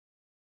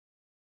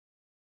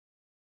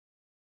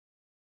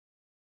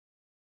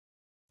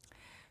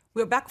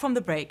We're back from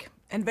the break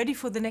and ready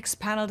for the next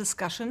panel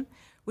discussion,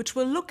 which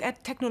will look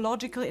at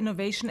technological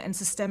innovation and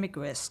systemic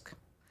risk.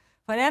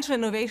 Financial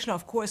innovation,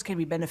 of course, can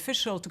be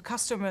beneficial to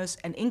customers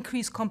and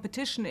increase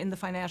competition in the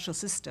financial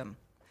system,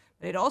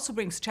 but it also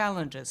brings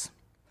challenges.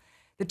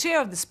 The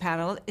chair of this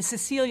panel is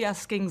Cecilia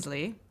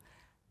Skingsley,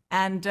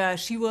 and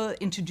she will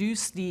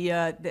introduce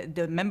the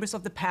members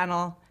of the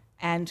panel,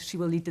 and she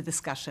will lead the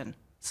discussion.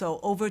 So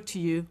over to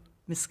you,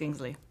 Ms.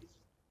 Skingsley.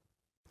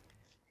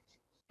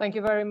 Thank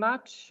you very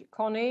much,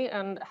 Connie,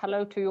 and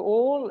hello to you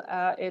all.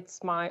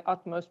 It's my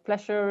utmost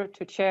pleasure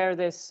to chair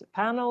this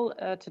panel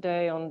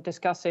today on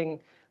discussing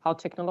how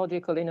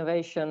technological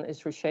innovation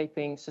is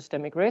reshaping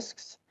systemic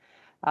risks.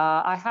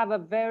 I have a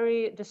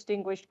very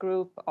distinguished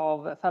group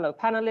of fellow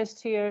panelists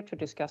here to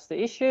discuss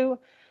the issue.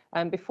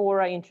 And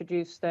before I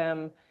introduce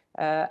them,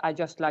 I'd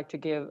just like to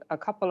give a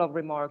couple of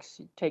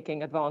remarks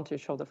taking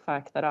advantage of the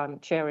fact that I'm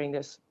chairing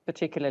this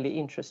particularly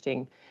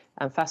interesting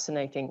and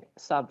fascinating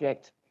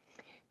subject.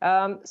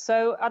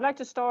 So I'd like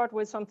to start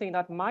with something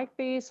that might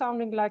be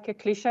sounding like a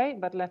cliche,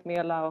 but let me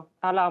allow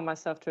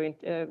myself to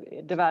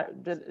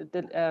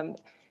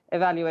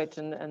evaluate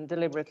and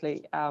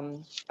deliberately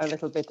a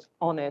little bit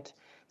on it.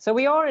 So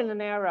we are in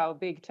an era of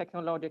big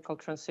technological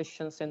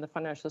transitions in the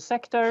financial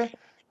sector,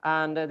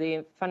 and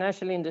the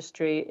financial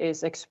industry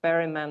is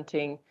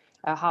experimenting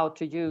how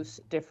to use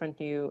different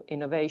new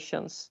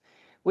innovations.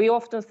 We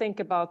often think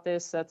about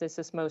this, that this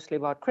is mostly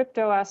about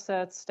crypto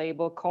assets,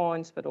 stable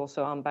coins, but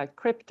also unbacked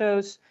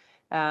cryptos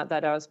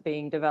that are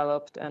being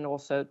developed and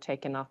also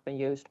taken up and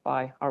used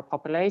by our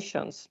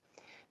populations.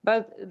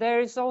 But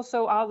there is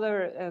also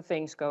other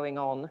things going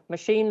on,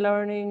 machine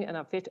learning and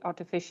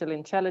artificial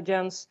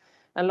intelligence.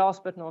 And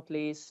last but not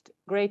least,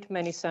 great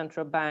many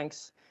central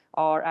banks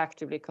are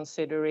actively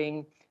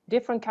considering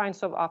different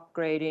kinds of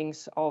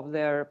upgradings of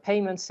their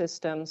payment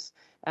systems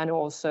and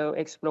also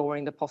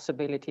exploring the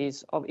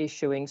possibilities of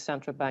issuing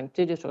central bank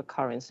digital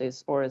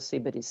currencies, or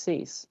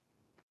CBDCs.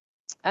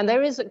 And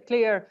there is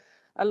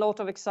a lot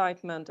of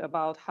excitement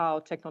about how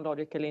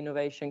technological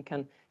innovation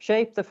can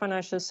shape the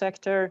financial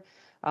sector.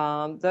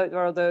 There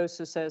are those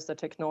who says that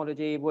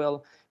technology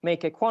will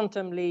make a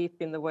quantum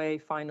leap in the way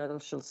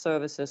financial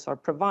services are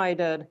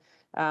provided,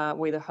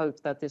 with the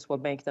hope that this will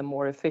make them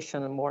more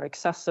efficient and more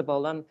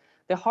accessible. And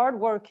the hard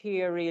work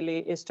here really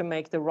is to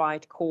make the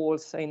right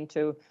calls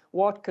into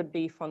what could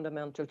be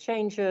fundamental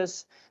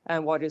changes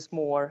and what is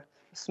more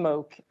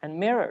smoke and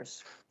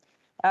mirrors.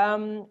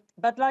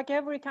 But like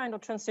every kind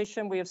of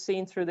transition we have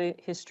seen through the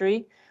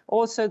history,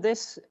 also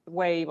this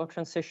wave of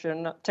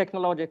transition,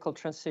 technological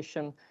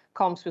transition,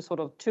 comes with sort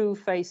of two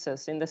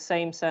phases in the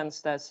same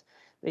sense that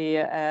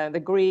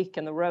the Greek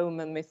and the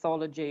Roman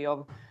mythology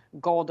of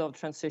god of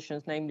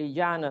transitions, namely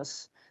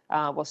Janus,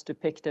 was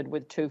depicted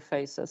with two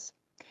phases.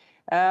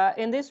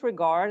 In this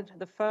regard,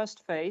 the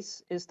first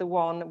phase is the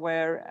one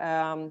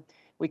where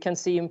we can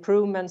see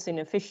improvements in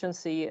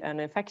efficiency and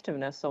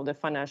effectiveness of the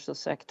financial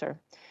sector.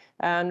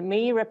 And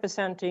me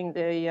representing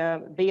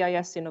the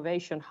BIS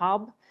Innovation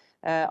Hub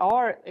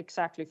are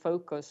exactly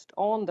focused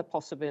on the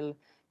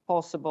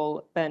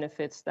possible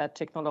benefits that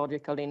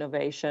technological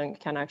innovation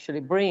can actually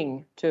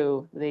bring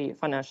to the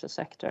financial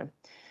sector.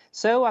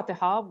 So at the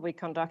Hub, we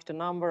conduct a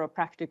number of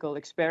practical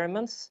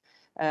experiments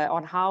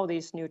on how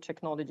these new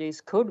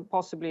technologies could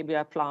possibly be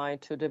applied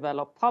to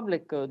develop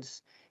public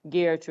goods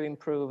geared to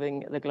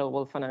improving the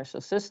global financial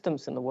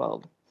systems in the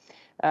world.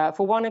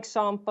 For one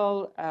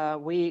example,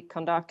 we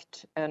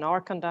conduct and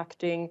are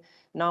conducting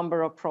a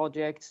number of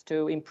projects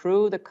to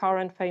improve the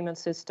current payment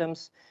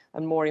systems,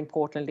 and more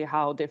importantly,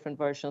 how different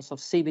versions of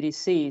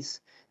CBDCs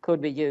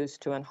could be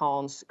used to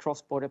enhance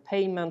cross-border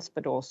payments,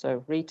 but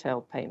also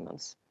retail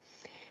payments.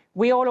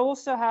 We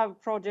also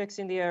have projects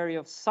in the area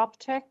of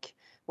subtech,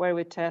 where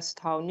we test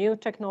how new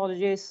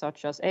technologies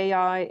such as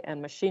AI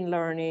and machine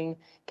learning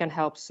can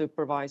help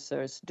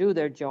supervisors do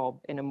their job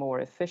in a more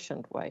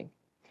efficient way.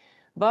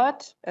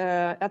 But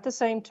at the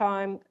same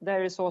time,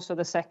 there is also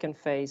the second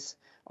phase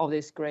of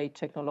this great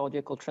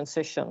technological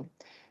transition,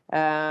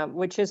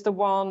 which is the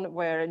one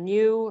where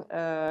new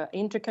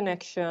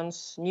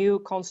interconnections, new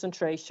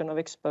concentration of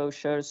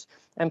exposures,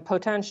 and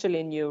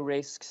potentially new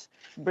risks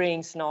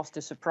brings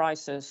nasty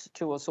surprises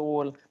to us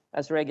all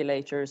as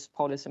regulators,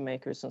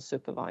 policymakers, and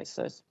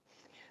supervisors.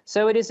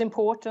 So it is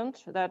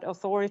important that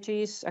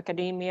authorities,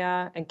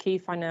 academia, and key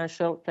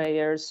financial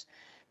players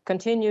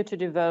continue to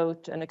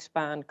devote and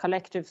expand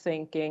collective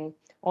thinking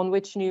on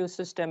which new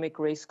systemic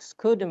risks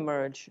could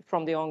emerge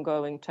from the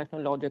ongoing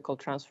technological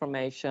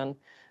transformation,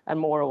 and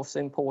more also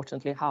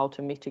importantly, how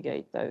to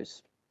mitigate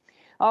those.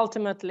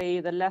 Ultimately,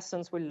 the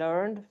lessons we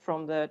learned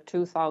from the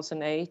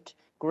 2008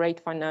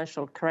 great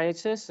financial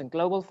crisis and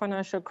global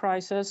financial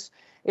crisis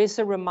is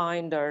a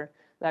reminder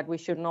that we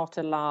should not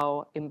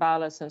allow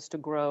imbalances to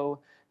grow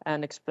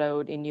and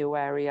explode in new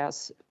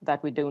areas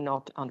that we do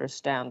not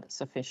understand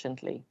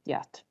sufficiently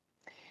yet.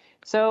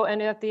 So,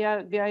 and at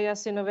the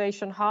BIS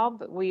Innovation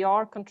Hub, we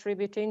are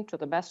contributing to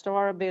the best of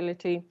our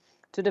ability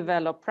to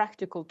develop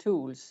practical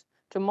tools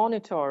to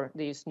monitor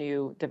these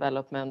new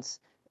developments.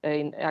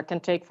 I can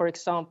take, for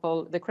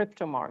example, the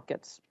crypto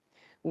markets.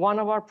 One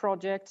of our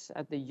projects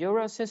at the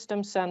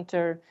Eurosystem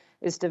Center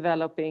is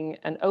developing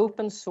an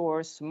open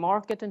source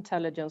market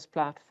intelligence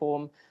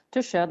platform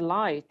to shed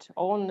light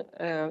on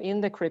in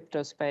the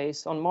crypto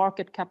space on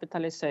market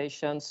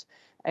capitalizations,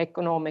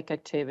 economic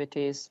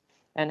activities,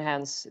 and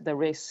hence the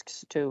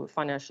risks to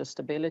financial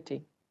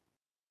stability.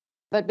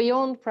 But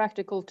beyond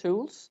practical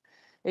tools,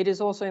 it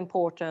is also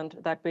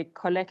important that we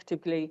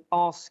collectively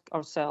ask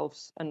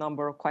ourselves a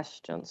number of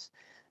questions.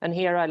 And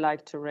here I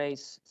like to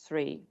raise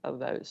 3 of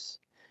those.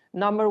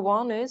 Number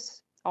 1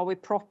 is, are we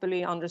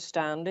properly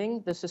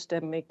understanding the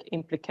systemic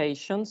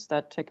implications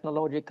that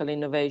technological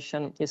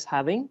innovation is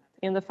having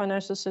in the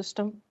financial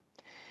system?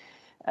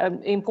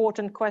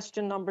 Important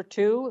question number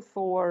 2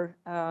 for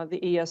the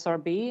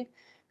ESRB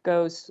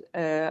goes,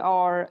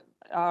 are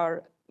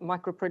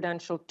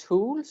macroprudential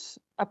tools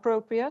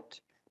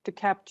appropriate to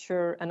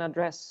capture and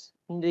address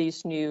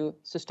these new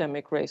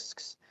systemic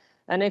risks?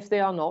 And if they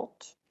are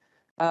not,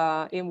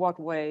 in what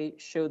way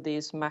should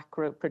these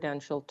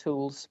macroprudential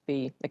tools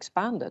be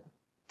expanded?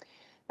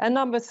 And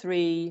number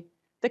 3,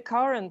 the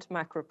current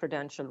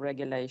macroprudential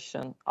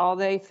regulation, are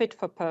they fit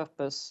for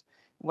purpose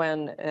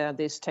when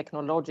this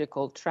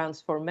technological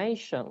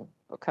transformation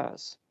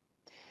occurs?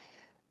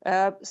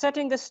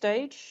 Setting the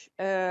stage,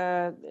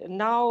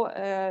 now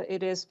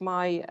it is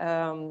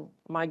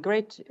my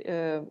great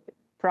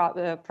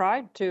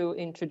pride to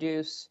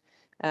introduce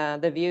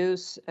the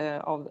views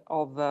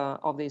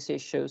of these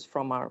issues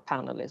from our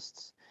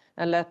panelists.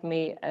 And let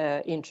me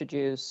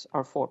introduce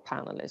our 4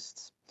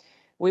 panelists.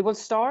 We will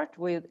start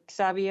with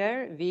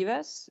Xavier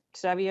Vives.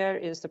 Xavier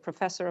is the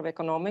Professor of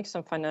Economics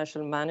and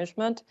Financial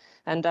Management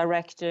and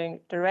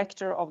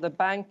Director of the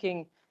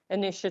Banking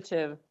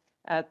Initiative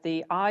at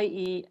the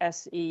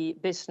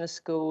IESE Business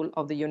School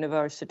of the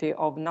University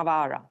of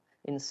Navarra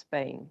in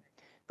Spain.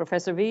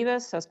 Professor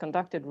Vives has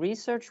conducted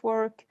research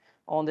work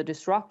on the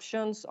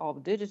disruptions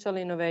of digital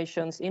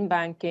innovations in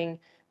banking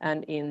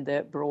and in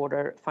the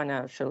broader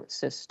financial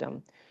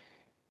system.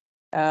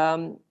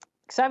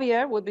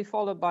 Xavier will be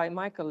followed by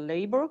Michael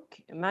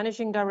Leibrock,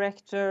 Managing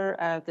Director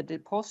at the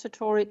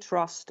Depository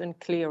Trust and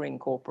Clearing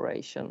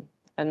Corporation.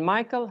 And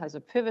Michael has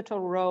a pivotal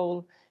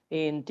role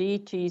in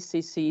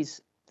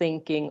DTCC's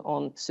thinking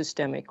on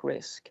systemic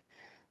risk.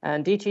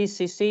 And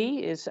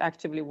DTCC is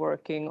actively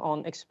working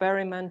on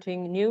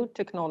experimenting new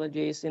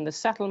technologies in the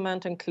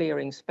settlement and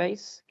clearing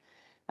space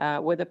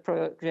with a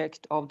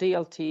project of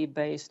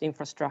DLT-based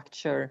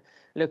infrastructure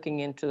looking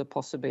into the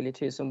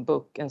possibilities of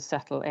book and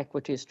settle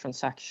equities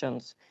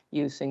transactions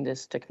using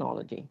this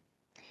technology.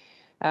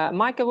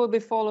 Michael will be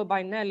followed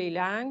by Nellie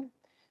Liang,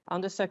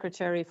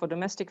 Undersecretary for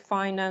Domestic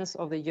Finance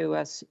of the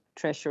US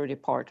Treasury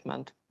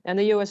Department. And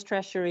the US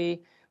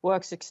Treasury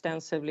works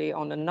extensively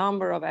on a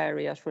number of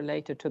areas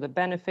related to the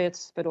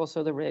benefits, but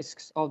also the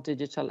risks of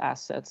digital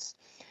assets,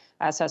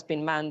 as has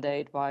been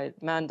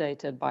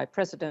mandated by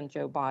President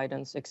Joe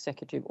Biden's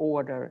executive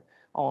order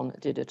on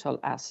digital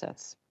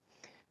assets.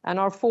 And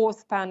our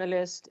 4th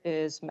panelist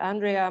is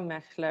Andrea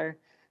Mechler,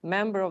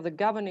 member of the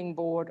governing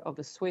board of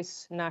the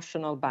Swiss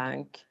National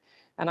Bank.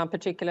 And I'm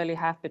particularly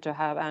happy to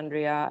have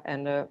Andrea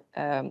and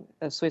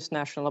the Swiss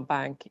National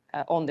Bank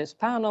on this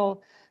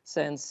panel,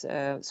 since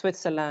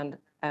Switzerland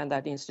and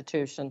that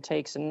institution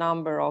takes a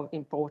number of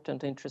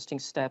important, interesting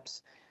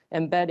steps,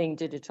 embedding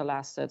digital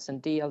assets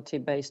and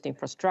DLT-based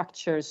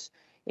infrastructures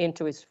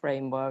into its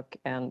framework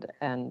and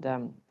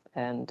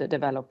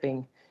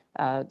developing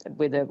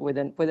with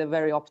a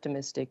very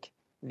optimistic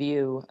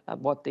view of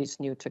what these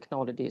new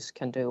technologies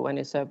can do. And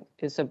it's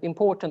an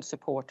important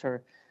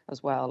supporter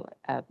as well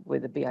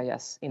with the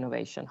BIS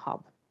Innovation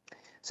Hub.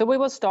 So we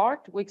will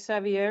start with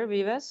Xavier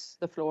Vives.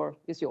 The floor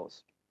is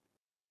yours.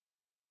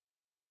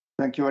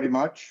 Thank you very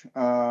much.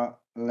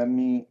 Let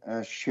me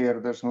share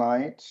the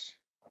slides.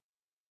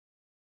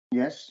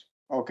 Yes.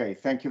 Okay.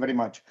 Thank you very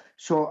much.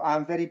 So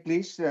I'm very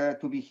pleased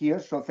to be here.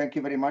 So thank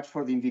you very much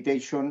for the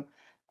invitation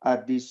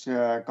at this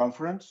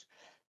conference.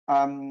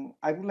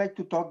 I would like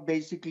to talk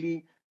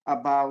basically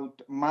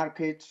about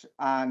markets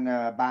and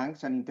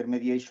banks and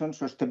intermediation.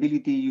 So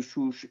stability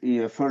issues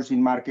first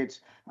in markets,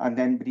 and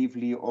then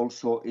briefly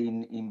also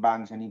in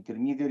banks and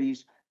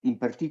intermediaries, in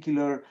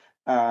particular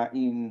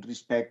in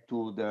respect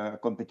to the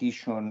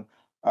competition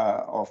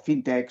of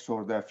fintechs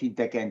or the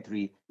fintech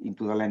entry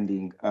into the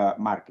lending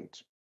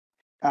markets.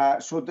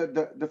 So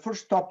the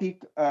first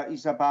topic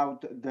is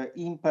about the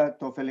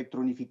impact of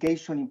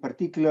electronification, in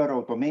particular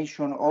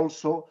automation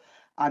also,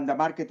 and the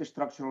market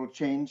structural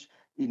change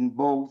in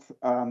both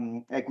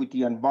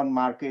equity and bond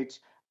markets,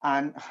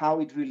 and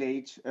how it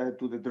relates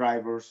to the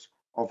drivers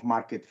of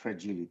market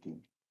fragility.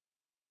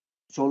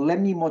 So let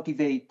me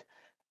motivate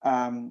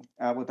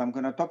what I'm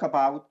going to talk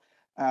about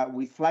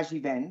with flash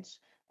events.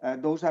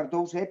 Those are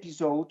those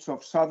episodes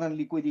of sudden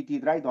liquidity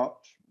dry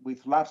docks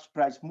with large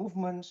price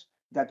movements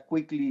that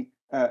quickly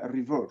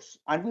reverse.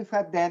 And we've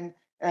had them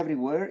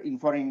everywhere in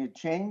foreign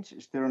exchange,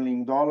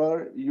 sterling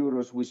dollar,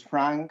 euro, Swiss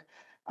franc,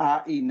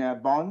 in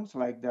bonds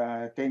like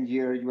the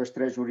 10-year US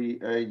Treasury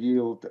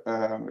yield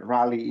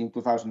rally in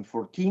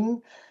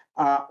 2014,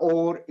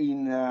 or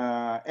in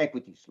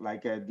equities,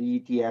 like the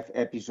ETF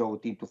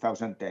episode in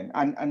 2010,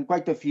 and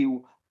quite a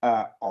few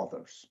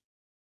others.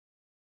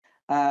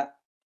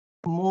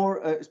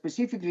 More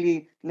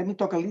specifically, let me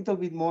talk a little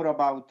bit more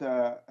about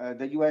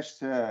the US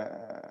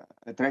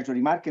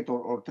Treasury market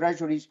or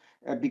treasuries,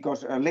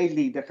 because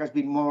lately there has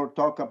been more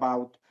talk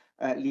about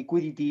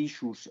liquidity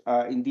issues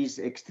in this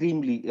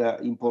extremely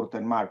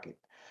important market.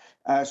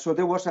 So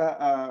there was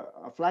a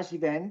flash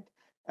event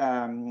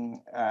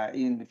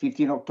in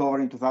 15 October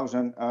in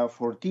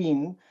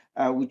 2014,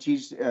 which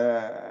is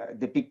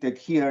depicted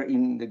here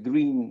in the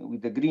green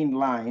with the green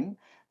line.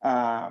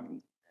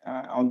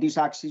 On this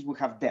axis, we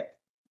have depth,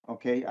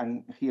 okay,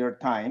 and here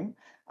time.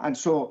 And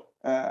so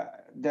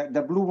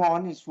the blue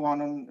one is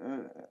one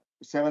on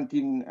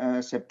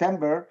 17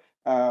 September,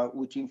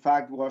 which in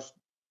fact was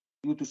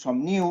due to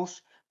some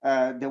news.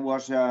 There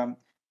was a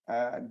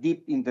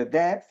dip in the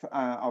depth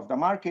of the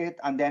market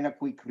and then a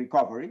quick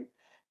recovery.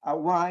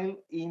 While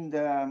in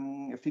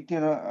the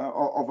 15th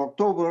of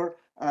October,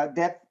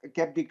 depth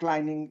kept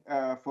declining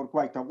for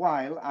quite a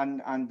while,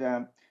 and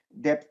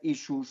depth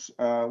issues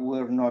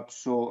were not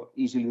so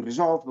easily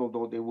resolved,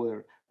 although they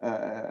were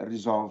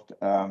resolved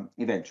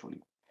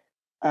eventually.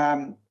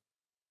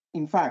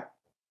 In fact,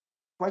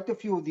 quite a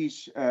few of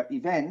these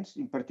events,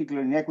 in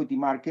particular in equity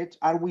markets,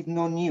 are with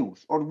no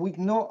news or with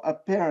no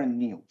apparent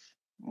news.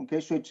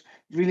 Okay, so it's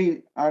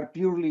really are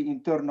purely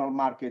internal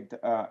market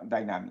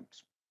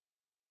dynamics.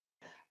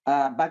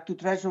 Back to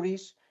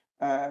treasuries.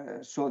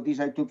 So this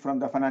I took from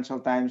the Financial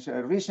Times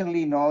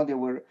recently. No, they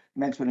were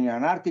mentioning in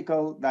an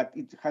article that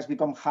it has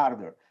become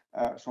harder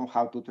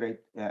somehow to trade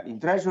in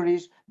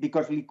treasuries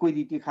because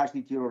liquidity has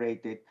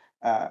deteriorated.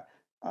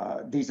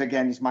 This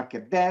again is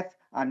market death,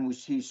 and we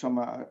see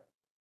some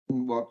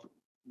what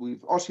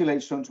with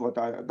oscillations, what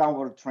are a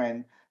downward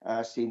trend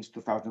since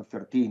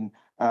 2013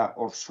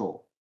 or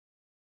so.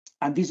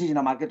 And this is in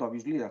a market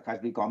obviously that has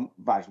become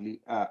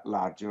vastly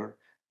larger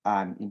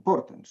and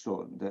important.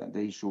 So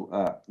the issue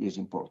is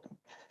important.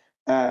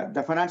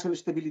 The financial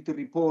stability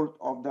report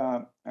of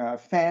the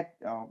Fed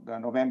of the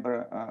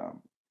November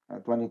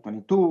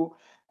 2022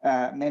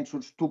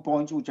 mentions 2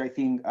 points which I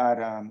think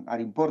are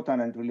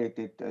important and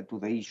related to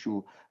the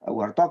issue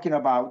we're talking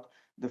about.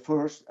 The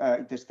first,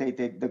 it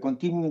stated the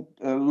continued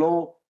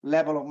low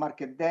level of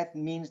market debt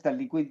means that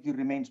liquidity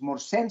remains more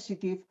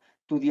sensitive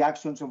to the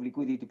actions of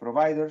liquidity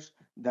providers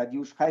that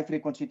use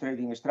high-frequency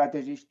trading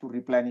strategies to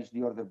replenish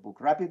the order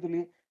book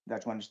rapidly.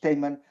 That's one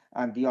statement.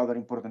 And the other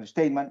important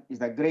statement is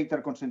that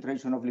greater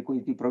concentration of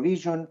liquidity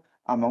provision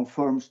among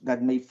firms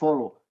that may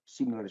follow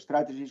similar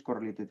strategies,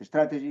 correlated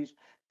strategies,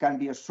 can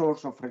be a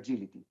source of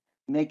fragility,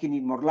 making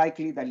it more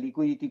likely that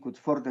liquidity could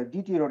further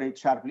deteriorate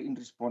sharply in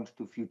response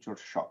to future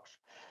shocks.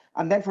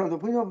 And then from the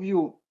point of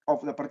view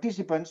of the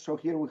participants, so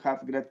here we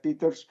have Greg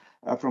Peters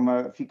from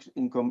a fixed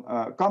income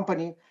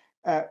company,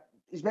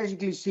 is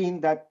basically seeing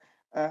that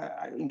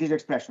in this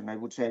expression, I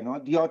would say, no,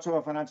 the odds of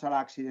a financial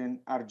accident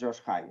are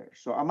just higher.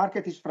 So a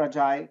market is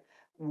fragile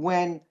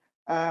when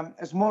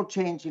a small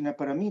change in a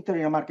parameter,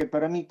 in a market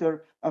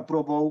parameter,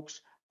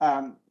 provokes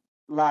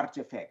large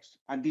effects,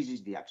 and this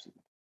is the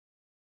accident.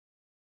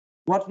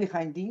 What's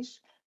behind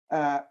this?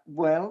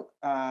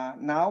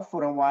 Now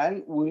for a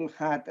while, we've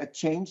had a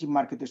change in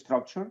market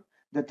structure.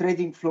 The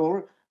trading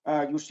floor,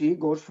 you see,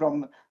 goes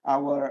from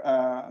our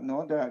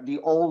the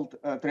old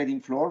trading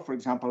floor, for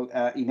example,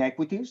 in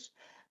equities,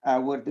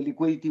 where the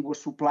liquidity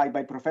was supplied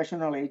by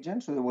professional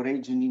agents, so there were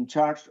agents in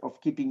charge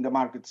of keeping the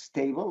market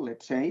stable,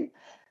 let's say,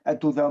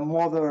 to the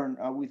modern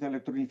with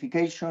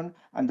electronification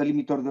and the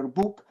limit order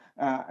book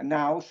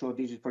now. So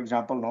this is, for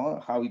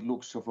example, how it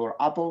looks for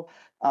Apple.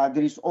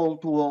 There is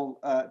all-to-all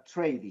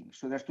trading.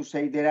 So that's to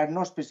say there are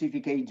no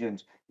specific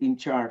agents in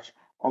charge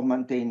of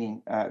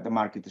maintaining the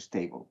market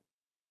stable.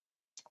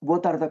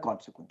 What are the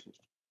consequences?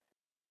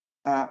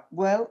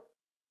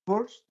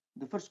 First,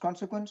 the first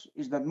consequence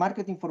is that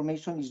market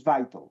information is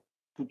vital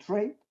to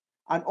trade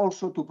and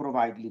also to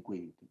provide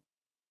liquidity.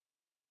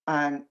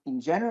 And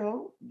in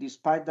general,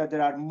 despite that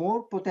there are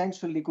more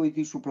potential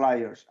liquidity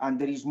suppliers and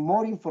there is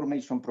more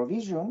information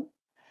provision,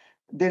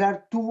 there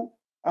are two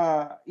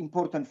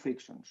important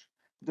frictions.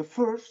 The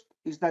first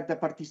is that the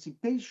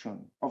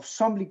participation of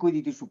some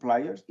liquidity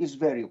suppliers is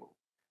variable.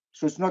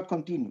 So it's not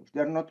continuous.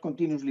 They're not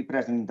continuously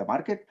present in the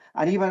market.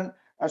 And even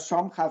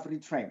some have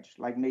retrenched,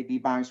 like maybe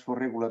banks for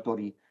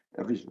regulatory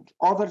reasons.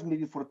 Others,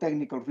 maybe for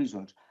technical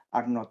reasons,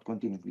 are not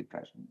continuously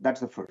present.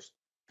 That's the first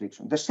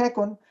friction. The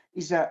second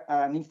is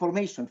an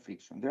information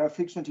friction. There are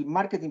frictions in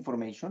market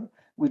information,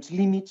 which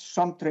limits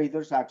some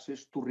traders'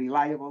 access to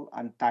reliable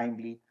and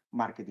timely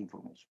market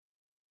information.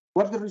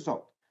 What's the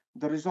result?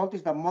 The result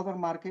is that modern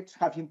markets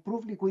have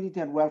improved liquidity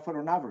and welfare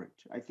on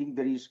average. I think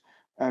there is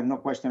no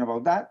question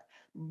about that,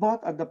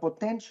 but at the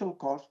potential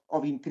cost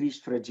of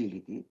increased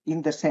fragility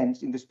in the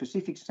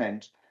specific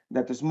sense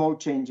that the small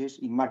changes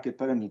in market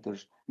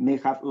parameters may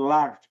have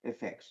large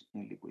effects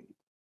in liquidity.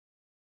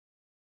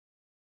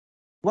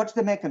 What's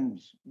the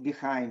mechanism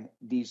behind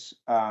this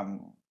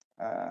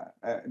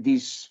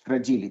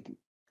fragility?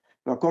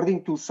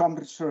 According to some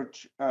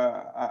research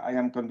I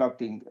am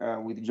conducting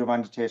with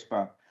Giovanni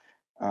Cespa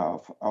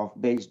of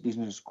Bayes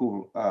Business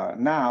School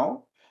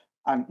now,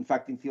 and in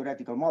fact in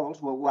theoretical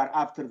models, we are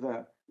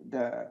after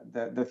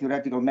the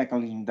theoretical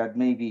mechanism that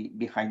may be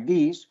behind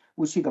this,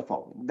 we see the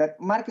following, that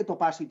market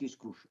opacity is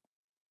crucial.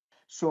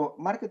 So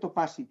market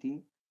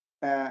opacity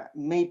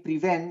may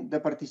prevent the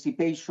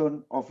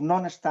participation of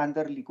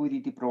non-standard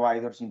liquidity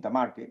providers in the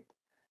market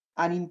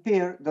and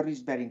impair the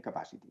risk-bearing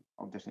capacity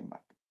of the same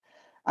market.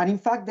 And in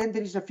fact, then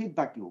there is a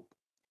feedback loop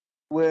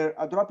where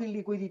a drop in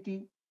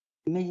liquidity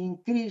may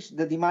increase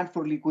the demand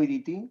for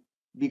liquidity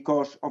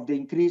because of the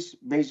increase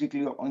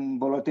basically on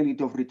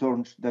volatility of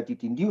returns that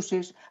it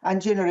induces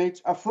and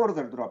generates a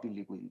further drop in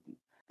liquidity,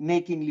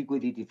 making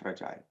liquidity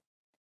fragile.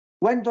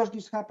 When does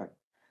this happen?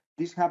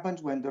 This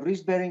happens when the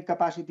risk-bearing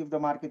capacity of the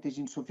market is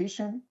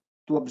insufficient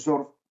to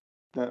absorb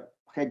the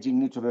hedging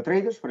needs of the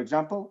traders. For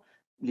example,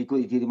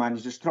 liquidity demand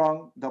is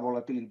strong, the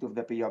volatility of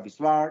the payoff is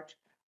large,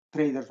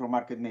 traders or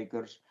market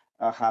makers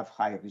have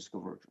higher risk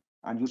aversion.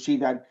 And you see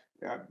that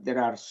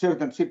there are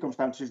certain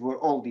circumstances where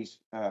all these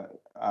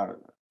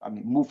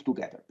move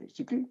together,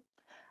 basically.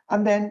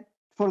 And then,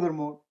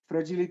 furthermore,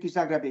 fragility is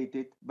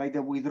aggravated by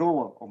the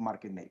withdrawal of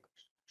market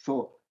makers.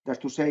 So that's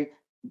to say,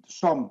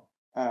 some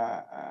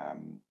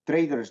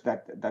traders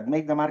that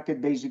make the market,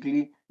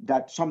 basically,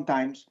 that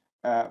sometimes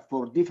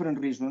for different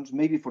reasons,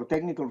 maybe for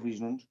technical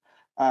reasons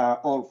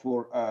or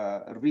for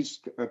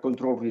risk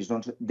control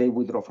reasons, they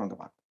withdraw from the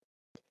market.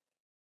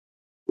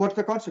 What's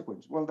the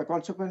consequence? Well, the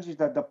consequence is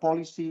that the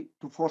policy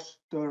to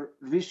foster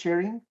risk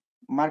sharing,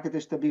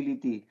 market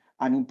stability,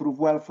 and improve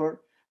welfare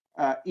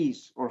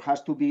is or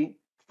has to be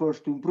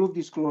first to improve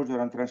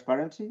disclosure and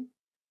transparency,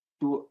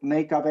 to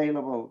make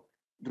available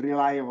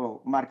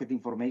reliable market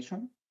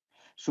information.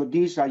 So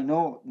this, I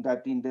know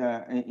that in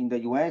the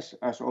US,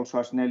 as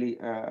Nellie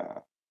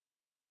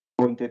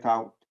pointed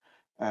out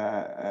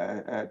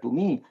to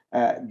me,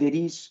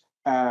 there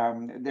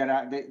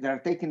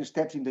are taken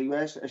steps in the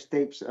US.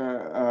 Steps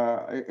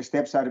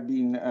are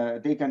being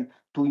taken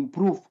to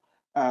improve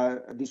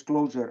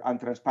disclosure and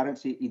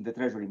transparency in the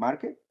Treasury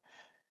market.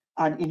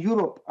 And in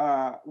Europe,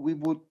 we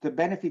would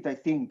benefit, I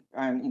think,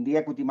 and in the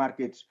equity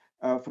markets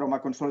from a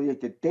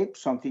consolidated tape,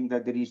 something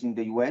that there is in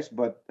the US,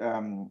 but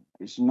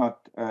it's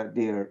not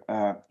there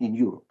in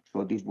Europe.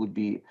 So this would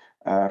be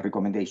a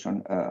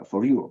recommendation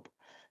for Europe.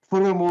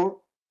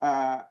 Furthermore,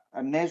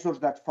 measures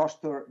that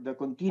foster the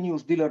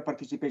continuous dealer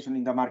participation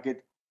in the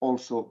market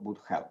also would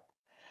help.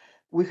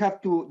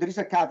 There is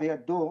a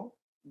caveat, though,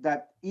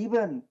 that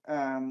even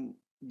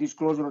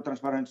disclosure or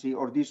transparency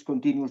or this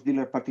continuous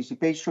dealer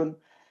participation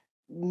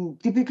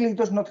typically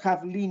does not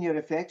have linear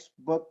effects,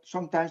 but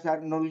sometimes there are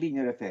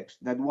non-linear effects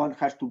that one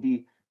has to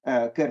be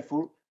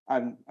careful.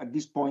 And at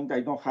this point,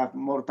 I don't have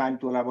more time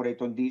to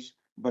elaborate on this,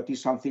 but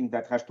it's something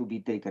that has to be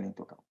taken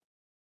into account.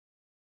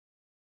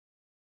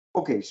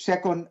 Okay,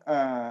 second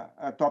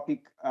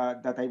topic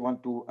that I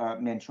want to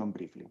mention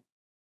briefly.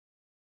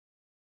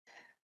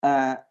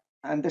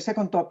 And the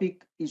second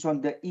topic is on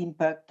the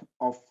impact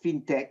of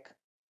fintech.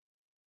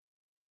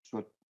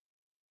 So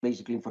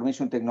basically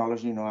information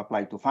technology,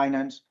 applied to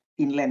finance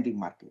in lending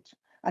markets.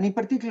 And in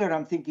particular,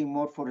 I'm thinking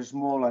more for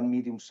small and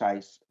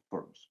medium-sized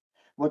firms.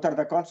 What are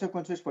the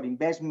consequences for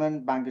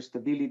investment, bank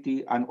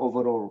stability, and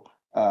overall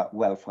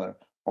welfare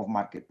of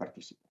market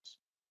participants?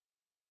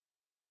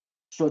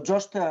 So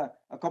just a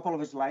couple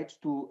of slides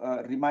to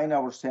remind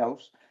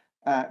ourselves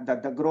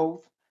that the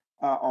growth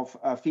of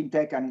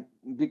fintech and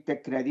big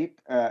tech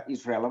credit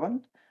is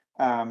relevant.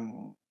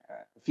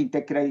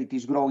 Fintech credit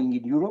is growing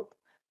in Europe,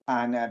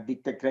 and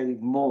big tech credit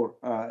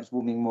is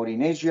booming more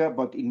in Asia,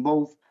 but in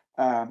both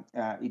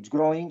it's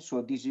growing.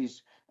 So this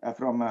is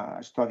from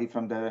a study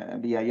from the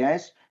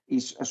BIS,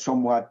 is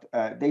somewhat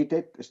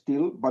dated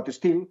still, but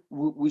still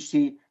we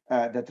see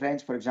the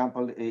trends, for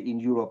example, in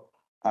Europe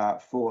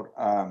for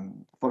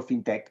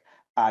fintech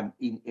and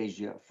in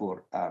Asia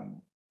for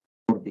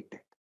big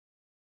tech.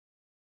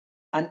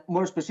 And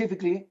more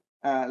specifically,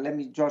 let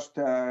me just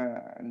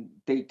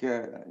take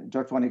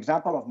just one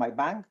example of my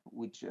bank,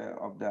 which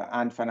of the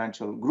Ant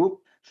Financial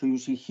Group. So you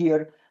see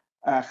here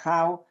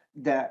how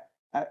the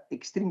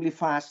extremely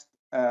fast,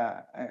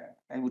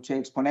 I would say,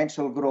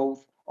 exponential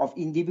growth of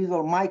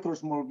individual micro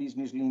small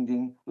business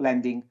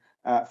lending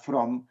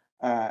from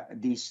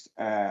this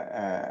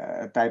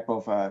type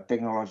of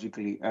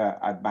technologically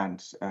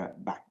advanced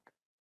bank.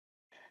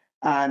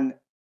 And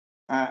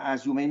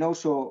as you may know,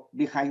 so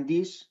behind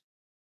this,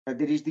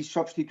 there is the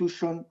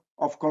substitution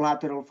of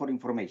collateral for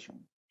information.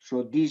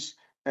 So this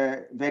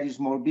very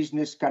small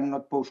business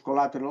cannot post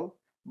collateral,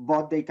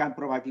 but they can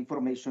provide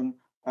information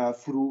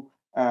through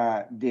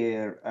all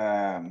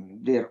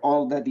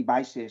the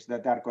devices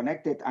that are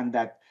connected and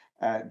that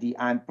the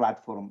Ant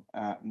platform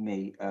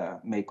may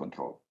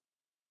control.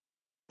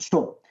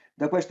 So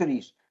the question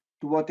is,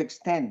 to what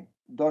extent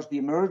does the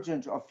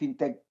emergence of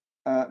fintech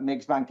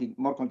makes banking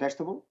more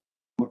contestable,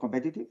 more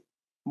competitive,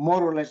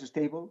 more or less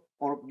stable,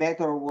 or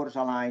better or worse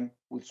aligned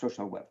with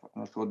social welfare?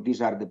 So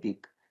these are the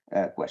big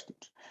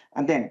questions.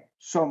 And then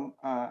some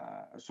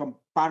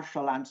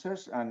partial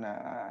answers, and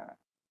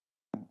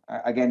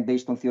again,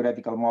 based on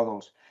theoretical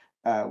models,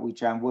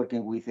 which I'm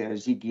working with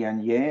Ziggy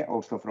and Ye,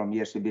 also from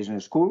ESRB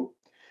Business School,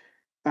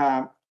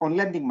 on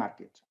lending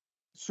markets.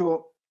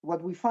 So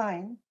what we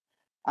find,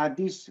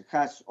 this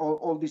has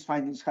all these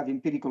findings have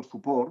empirical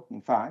support,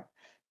 in fact,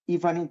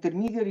 if an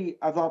intermediary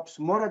adopts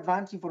more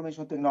advanced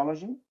information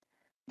technology,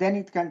 then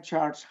it can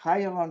charge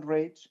higher loan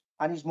rates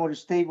and is more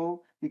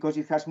stable because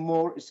it has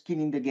more skin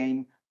in the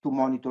game to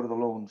monitor the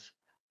loans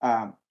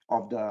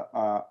of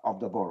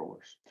the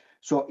borrowers.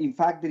 So in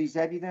fact, there is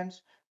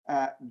evidence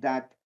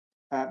that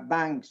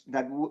banks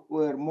that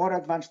were more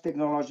advanced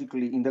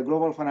technologically in the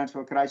global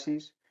financial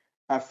crisis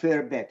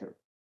fare better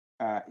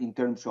in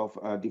terms of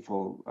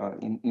default,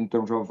 in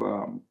terms of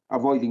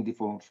avoiding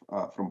defaults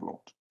from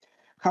loans.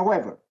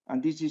 However,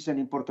 and this is an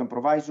important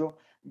proviso,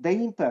 the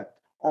impact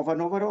of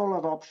an overall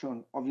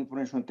adoption of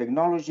information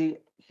technology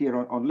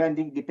here on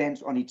lending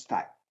depends on its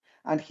type.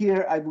 And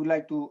here I would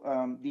like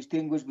to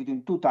distinguish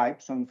between two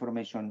types of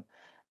information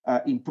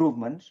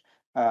improvements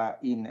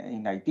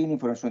in IT,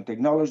 information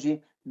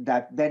technology,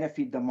 that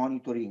benefit the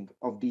monitoring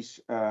of these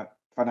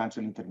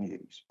financial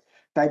intermediaries.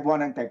 Type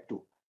 1 and type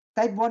 2.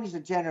 Type 1 is a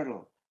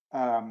general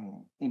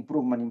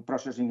improvement in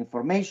processing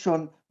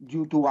information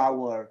due to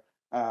our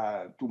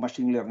to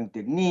machine learning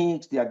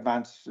techniques, the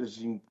advances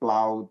in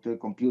cloud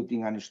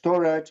computing and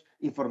storage,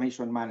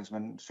 information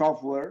management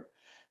software.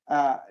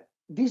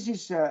 This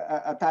is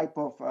a type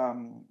of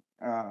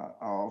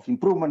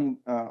improvement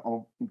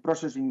in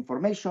processing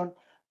information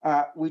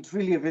which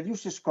really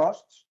reduces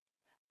costs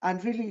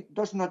and really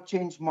does not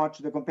change much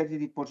the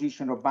competitive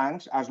position of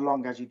banks as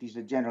long as it is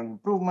a general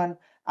improvement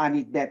and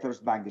it betters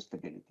bank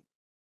stability.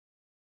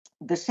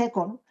 The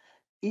second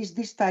is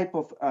this type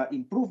of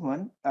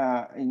improvement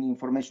in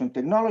information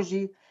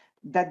technology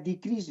that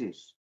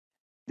decreases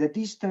the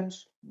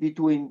distance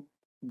between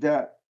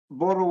the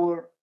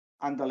borrower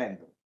and the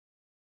lender.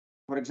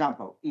 For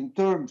example, in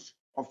terms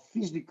of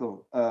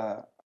physical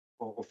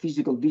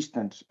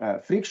distance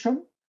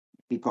friction,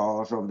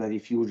 because of the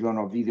diffusion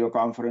of video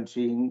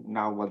conferencing,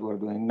 now what we're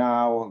doing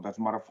now, the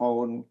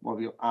smartphone,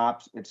 mobile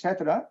apps,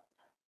 etc.,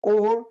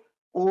 or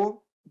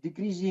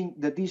decreasing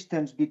the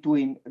distance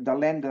between the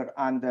lender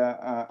and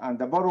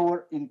the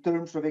borrower in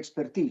terms of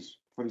expertise.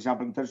 For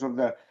example, in terms of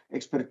the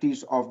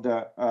expertise of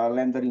the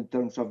lender in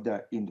terms of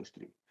the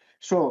industry.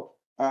 So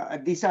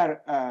these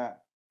are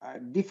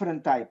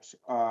different types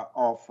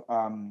of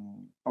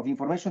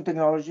information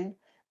technology,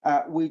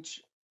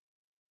 which,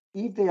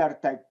 if they are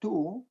type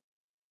 2,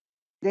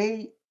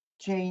 they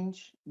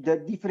change the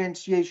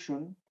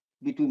differentiation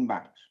between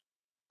banks.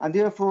 And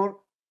therefore,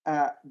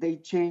 they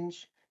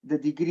change the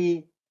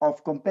degree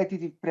of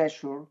competitive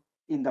pressure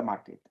in the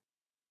market.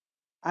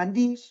 And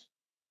this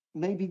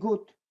may be good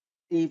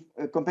if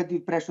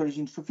competitive pressure is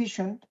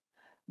insufficient,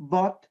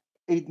 but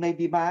it may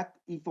be bad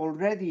if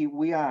already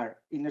we are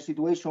in a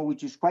situation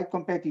which is quite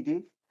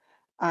competitive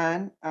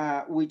and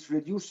which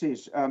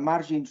reduces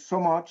margins so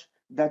much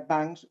that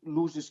banks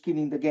lose skin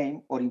in the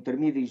game, or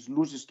intermediaries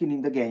lose skin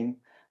in the game,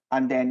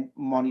 and then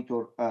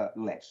monitor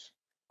less,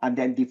 and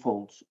then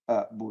defaults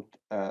would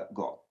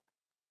go.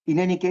 In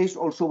any case,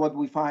 also what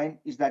we find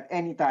is that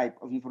any type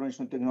of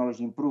information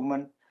technology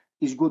improvement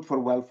is good for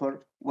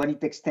welfare when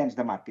it extends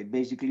the market,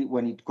 basically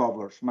when it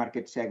covers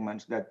market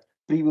segments that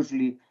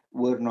previously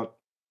were not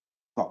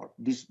covered.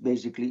 This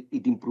basically,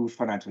 it improves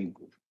financial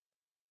inclusion.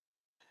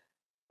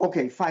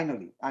 Okay,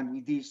 finally, and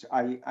with this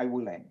I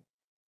will end.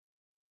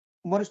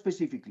 More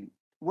specifically,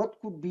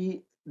 what could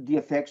be the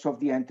effects of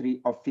the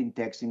entry of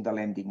fintechs in the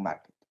lending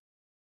market?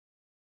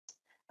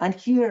 And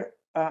here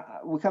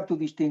we have to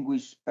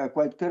distinguish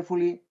quite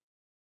carefully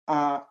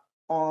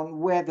on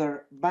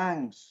whether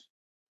banks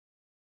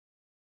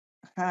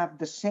have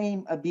the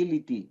same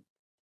ability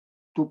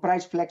to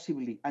price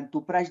flexibly and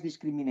to price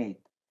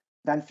discriminate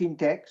than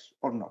fintechs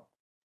or not.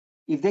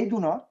 If they do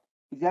not,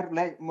 if they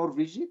are more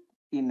rigid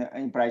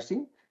in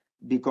pricing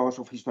because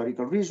of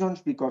historical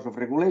reasons, because of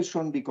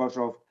regulation, because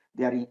of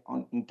they are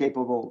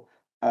incapable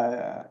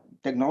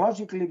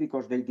technologically,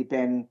 because they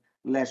depend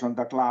less on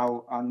the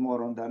cloud and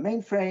more on the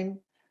mainframe,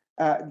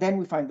 then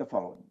we find the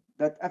following: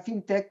 that a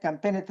fintech can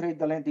penetrate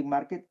the lending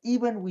market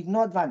even with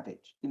no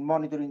advantage in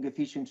monitoring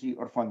efficiency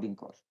or funding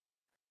costs,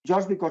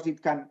 just because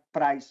it can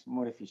price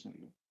more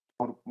efficiently,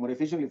 or more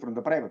efficiently from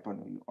the private point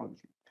of view,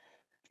 obviously.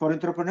 For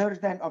entrepreneurs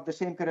then of the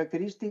same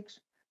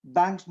characteristics,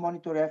 banks'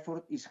 monitor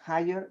effort is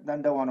higher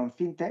than the one on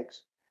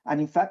fintechs,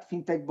 and in fact,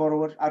 fintech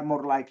borrowers are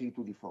more likely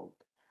to default.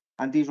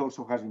 And this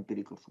also has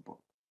empirical support.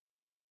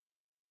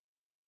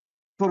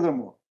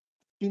 Furthermore,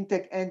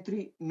 fintech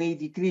entry may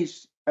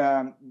decrease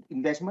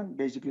investment,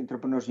 basically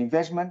entrepreneurs'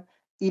 investment,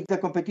 if the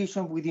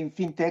competition within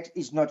fintechs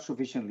is not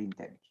sufficiently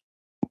intense.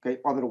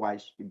 Okay,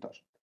 otherwise it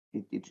doesn't.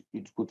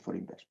 It's good for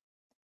investment.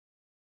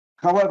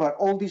 However,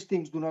 all these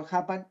things do not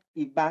happen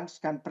if banks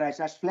can price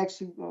as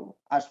flexible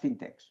as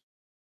fintechs.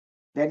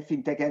 Then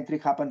fintech entry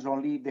happens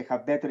only if they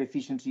have better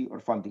efficiency or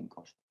funding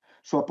cost.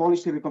 So a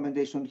policy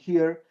recommendation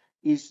here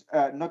is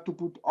not to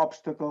put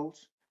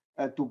obstacles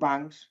to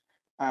banks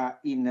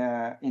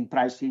in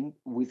pricing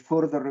with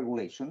further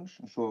regulations.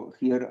 So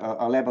here,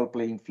 a level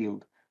playing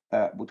field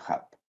would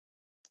help.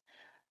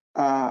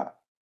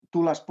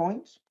 Two last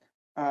points.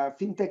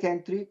 Fintech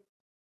entry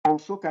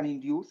also can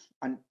induce,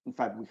 and in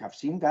fact, we have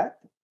seen that,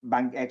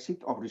 bank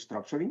exit or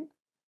restructuring,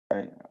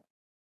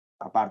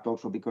 apart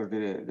also because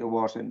there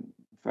was, in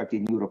fact,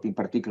 in Europe in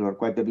particular,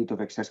 quite a bit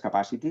of excess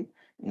capacity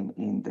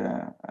in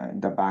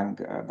the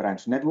bank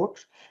branch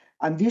networks.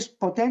 And this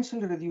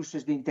potentially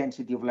reduces the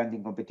intensity of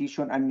lending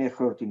competition and may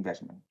hurt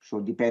investment, so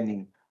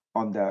depending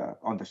on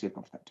the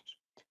circumstances.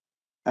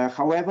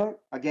 However,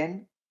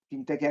 again,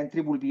 fintech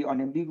entry will be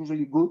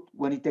unambiguously good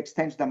when it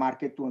extends the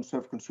market to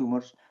unserved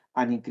consumers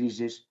and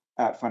increases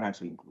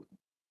financial inclusion.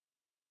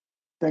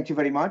 Thank you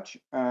very much.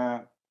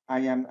 I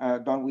am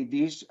done with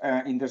this.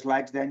 In the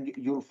slides, then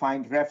you'll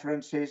find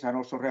references and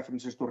also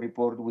references to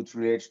report which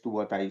relates to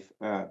what I've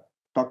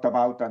talked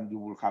about and you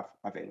will have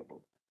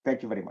available.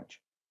 Thank you very much.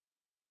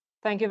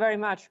 Thank you very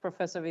much,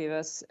 Professor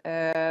Vivas.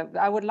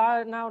 I would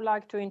now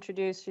like to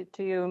introduce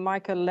to you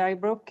Michael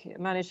Leibrock,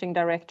 Managing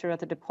Director at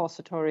the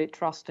Depository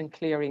Trust and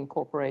Clearing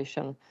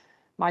Corporation.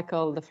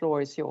 Michael, the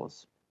floor is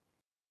yours.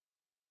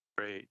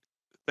 Great.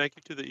 Thank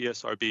you to the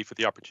ESRB for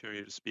the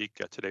opportunity to speak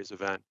at today's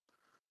event.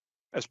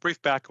 As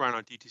brief background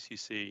on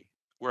DTCC,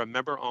 we're a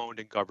member-owned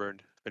and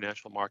governed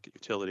financial market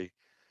utility.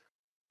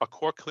 Our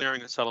core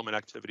clearing and settlement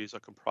activities are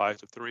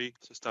comprised of 3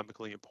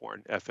 systemically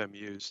important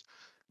FMUs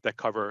that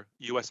cover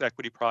U.S.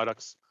 equity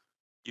products,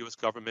 U.S.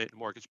 government and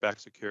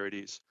mortgage-backed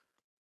securities,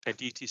 and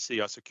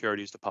DTC, our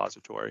securities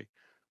depository.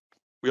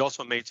 We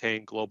also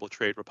maintain global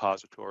trade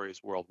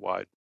repositories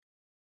worldwide.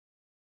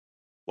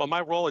 While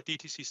my role at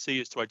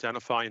DTCC is to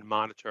identify and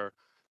monitor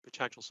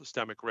potential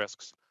systemic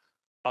risks,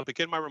 I'll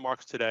begin my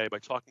remarks today by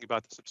talking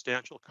about the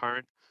substantial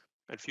current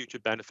and future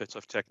benefits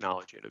of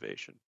technology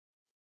innovation.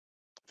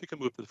 If you can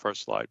move to the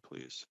first slide,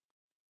 please.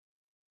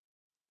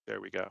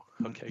 There we go.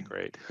 Okay,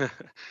 great.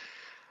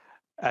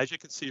 As you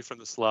can see from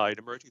the slide,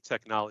 emerging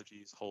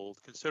technologies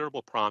hold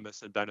considerable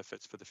promise and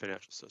benefits for the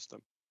financial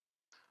system.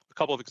 A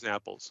couple of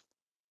examples.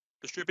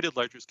 Distributed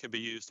ledgers can be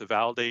used to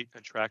validate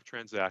and track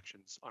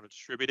transactions on a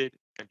distributed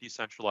and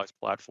decentralized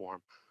platform,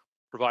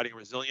 providing a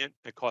resilient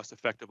and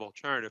cost-effective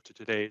alternative to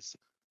today's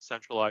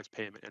centralized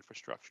payment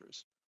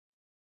infrastructures.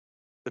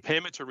 The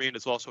payments arena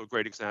is also a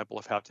great example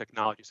of how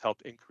technology has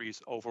helped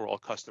increase overall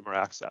customer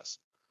access.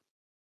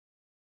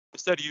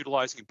 Instead of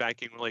utilizing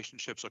banking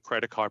relationships or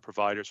credit card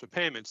providers for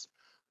payments,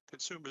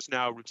 consumers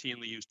now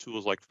routinely use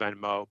tools like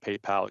Venmo,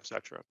 PayPal,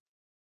 etc.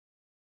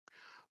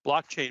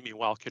 Blockchain,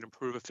 meanwhile, can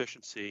improve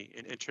efficiency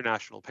in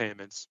international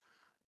payments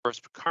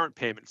versus current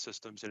payment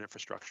systems and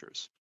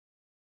infrastructures.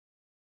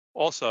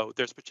 Also,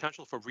 there's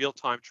potential for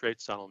real-time trade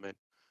settlement,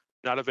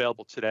 not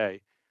available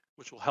today,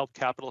 which will help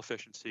capital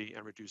efficiency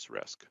and reduce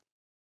risk.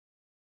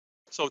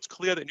 So it's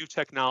clear that new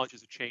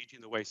technologies are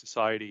changing the way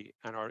society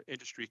and our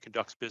industry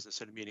conducts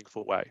business in a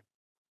meaningful way.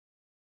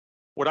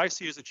 What I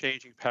see as a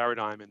changing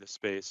paradigm in this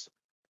space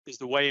is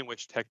the way in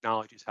which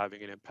technology is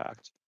having an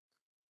impact.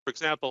 For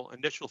example,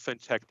 initial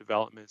fintech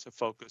developments have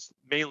focused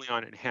mainly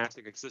on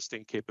enhancing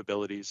existing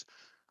capabilities,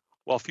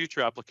 while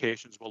future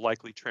applications will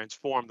likely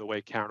transform the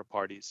way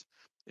counterparties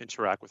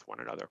interact with one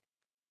another.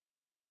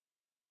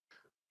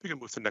 We can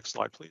move to the next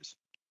slide, please.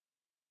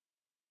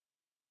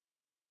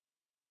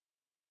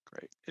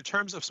 Great. In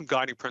terms of some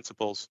guiding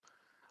principles,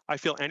 I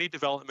feel any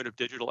development of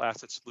digital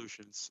asset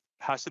solutions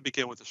has to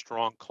begin with a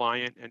strong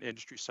client and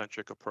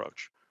industry-centric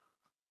approach.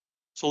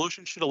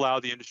 Solutions should allow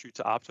the industry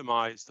to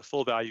optimize the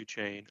full value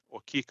chain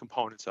or key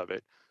components of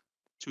it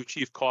to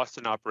achieve cost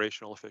and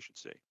operational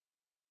efficiency.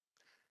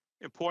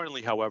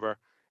 Importantly, however,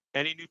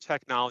 any new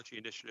technology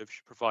initiative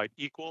should provide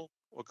equal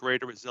or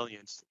greater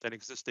resilience than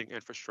existing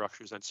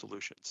infrastructures and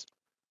solutions.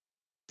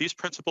 These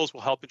principles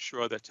will help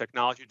ensure that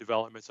technology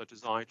developments are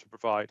designed to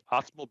provide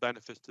optimal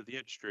benefits to the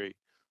industry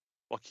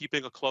while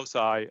keeping a close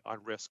eye on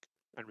risk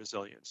and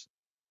resilience.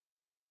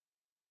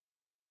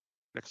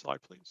 Next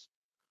slide, please.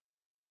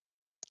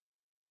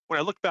 When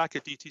I look back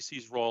at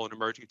DTC's role in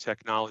emerging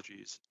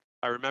technologies,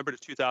 I remember the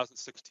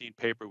 2016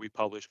 paper we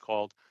published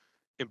called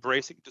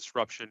Embracing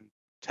Disruption,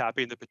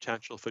 Tapping the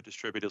Potential for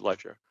Distributed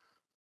Ledger.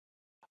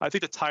 I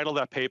think the title of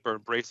that paper,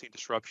 Embracing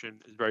Disruption,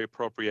 is very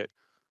appropriate,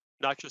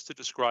 not just to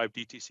describe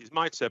DTC's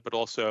mindset, but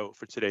also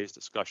for today's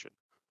discussion.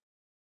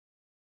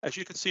 As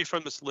you can see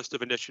from this list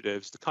of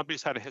initiatives, the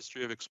company's had a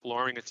history of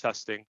exploring and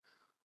testing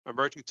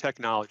emerging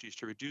technologies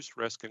to reduce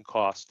risk and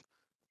cost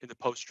in the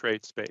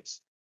post-trade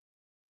space.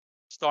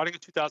 Starting in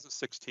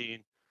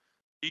 2016,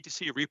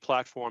 DTC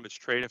replatformed its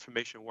trade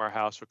information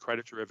warehouse for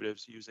credit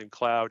derivatives using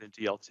cloud and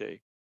DLT.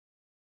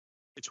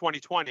 In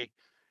 2020,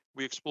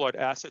 we explored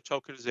asset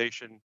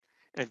tokenization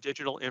and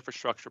digital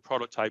infrastructure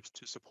prototypes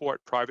to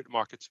support private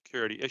market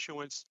security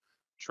issuance,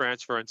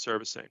 transfer, and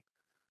servicing,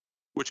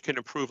 which can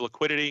improve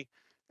liquidity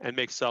and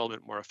make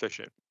settlement more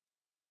efficient.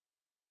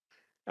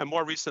 And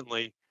more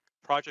recently,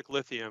 Project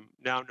Lithium,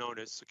 now known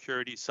as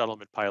Security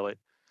Settlement Pilot,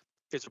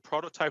 is a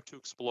prototype to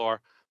explore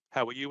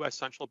how a U.S.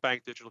 central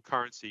bank digital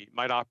currency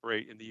might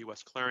operate in the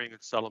U.S. clearing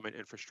and settlement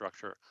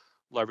infrastructure,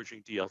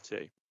 leveraging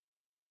DLT.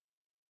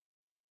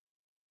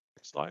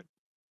 Next slide.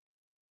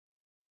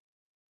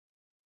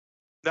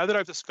 Now that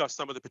I've discussed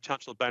some of the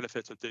potential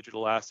benefits of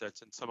digital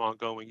assets and some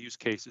ongoing use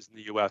cases in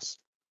the US,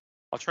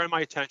 I'll turn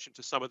my attention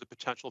to some of the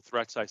potential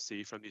threats I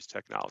see from these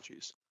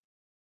technologies.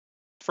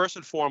 First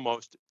and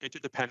foremost,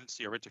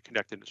 interdependency or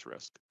interconnectedness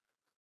risk.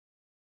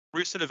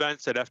 Recent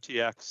events at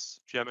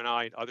FTX,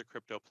 Gemini, and other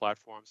crypto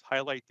platforms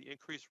highlight the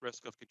increased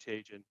risk of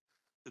contagion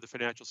to the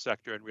financial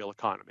sector and real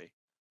economy.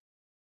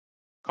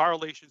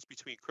 Correlations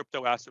between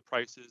crypto asset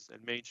prices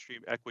and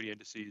mainstream equity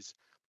indices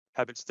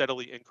have been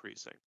steadily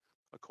increasing,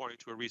 according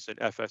to a recent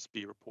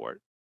FSB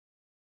report.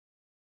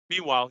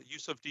 Meanwhile,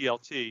 use of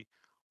DLT,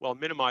 while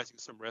minimizing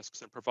some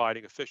risks and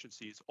providing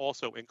efficiencies,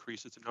 also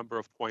increases the number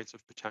of points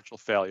of potential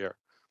failure,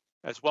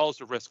 as well as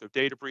the risk of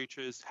data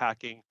breaches,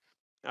 hacking,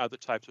 and other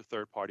types of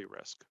third-party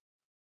risk.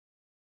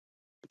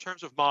 In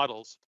terms of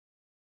models,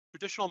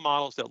 traditional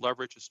models that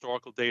leverage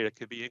historical data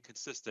can be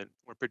inconsistent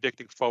when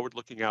predicting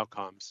forward-looking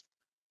outcomes.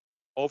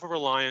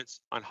 Over-reliance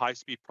on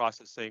high-speed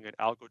processing and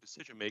algo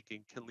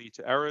decision-making can lead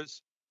to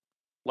errors,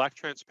 lack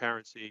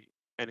transparency,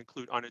 and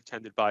include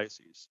unintended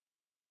biases.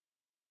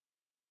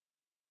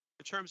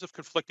 In terms of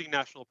conflicting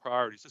national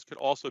priorities, this could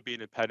also be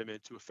an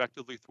impediment to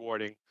effectively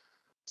thwarting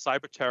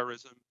cyber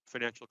terrorism,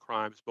 financial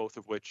crimes, both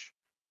of which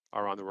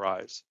are on the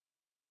rise.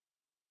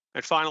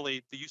 And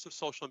finally, the use of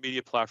social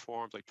media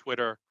platforms like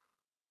Twitter,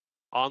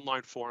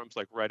 online forums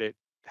like Reddit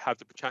have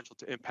the potential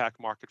to impact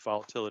market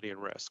volatility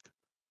and risk.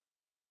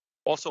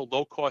 Also,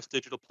 low-cost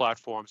digital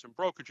platforms and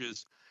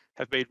brokerages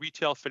have made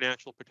retail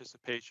financial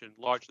participation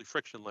largely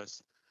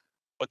frictionless,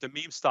 but the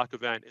meme stock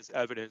event is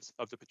evidence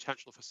of the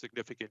potential for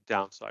significant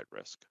downside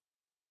risk.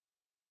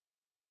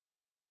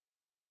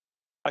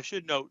 I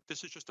should note,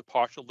 this is just a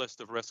partial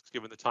list of risks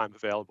given the time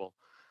available.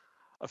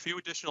 A few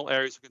additional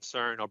areas of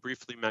concern I'll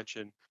briefly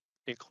mention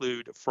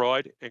include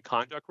fraud and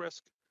conduct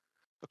risk.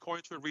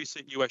 According to a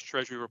recent US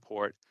Treasury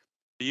report,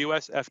 the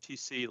US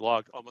FTC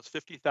logged almost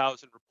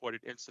 50,000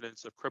 reported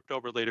incidents of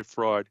crypto-related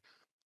fraud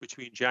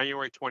between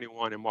January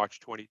 21 and March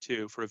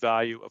 22 for a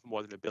value of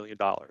more than $1 billion.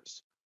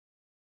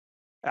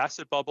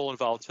 Asset bubble and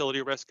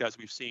volatility risk, as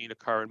we've seen,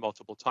 occur in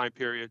multiple time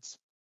periods.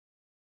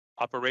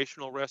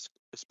 Operational risk,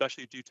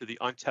 especially due to the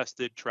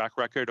untested track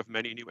record of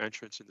many new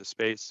entrants in the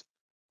space,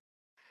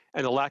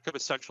 and the lack of a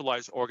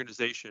centralized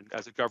organization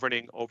as a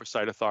governing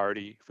oversight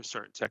authority for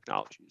certain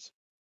technologies.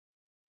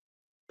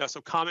 Now,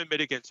 some common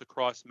mitigants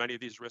across many of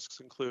these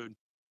risks include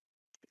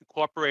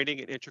incorporating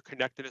an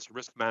interconnectedness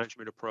risk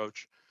management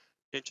approach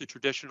into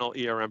traditional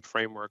ERM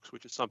frameworks,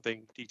 which is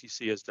something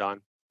DTC has done,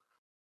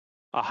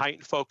 a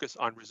heightened focus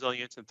on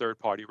resilience and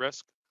third-party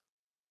risk,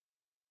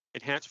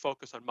 enhanced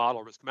focus on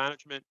model risk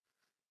management,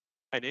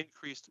 and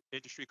increased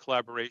industry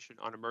collaboration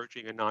on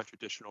emerging and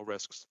non-traditional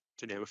risks,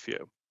 to name a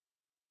few.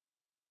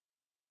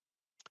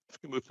 If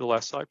we can move to the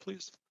last slide,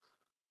 please.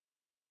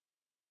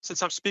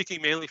 Since I'm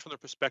speaking mainly from the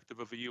perspective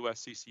of a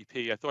US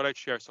CCP, I thought I'd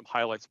share some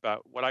highlights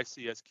about what I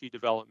see as key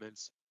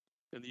developments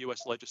in the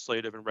US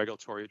legislative and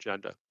regulatory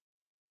agenda.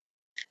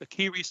 The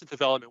key recent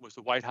development was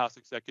the White House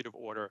executive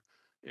order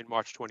in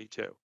March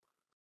 22.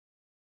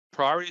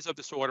 Priorities of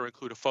this order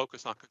include a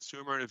focus on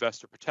consumer and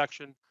investor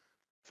protection,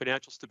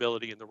 financial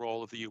stability, and the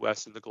role of the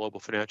US in the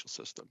global financial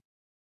system.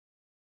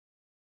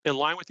 In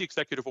line with the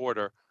executive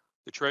order,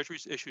 the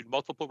Treasury's issued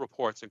multiple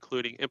reports,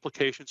 including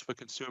implications for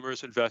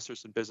consumers,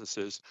 investors, and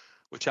businesses,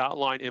 which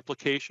outline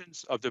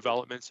implications of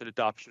developments and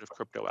adoption of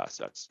crypto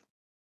assets.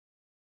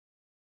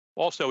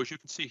 Also, as you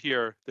can see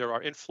here, there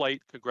are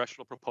in-flight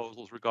congressional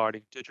proposals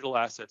regarding digital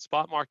asset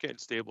spot market and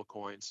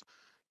stablecoins,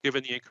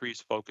 given the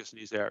increased focus in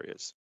these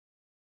areas.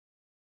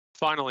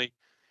 Finally,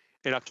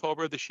 in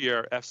October of this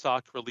year,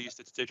 FSOC released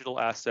its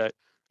Digital Asset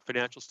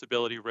Financial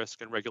Stability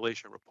Risk and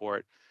Regulation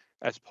Report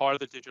as part of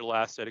the Digital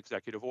Asset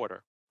Executive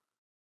Order.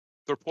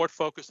 The report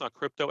focused on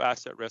crypto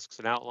asset risks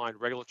and outlined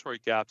regulatory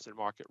gaps and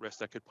market risks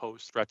that could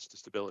pose threats to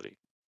stability.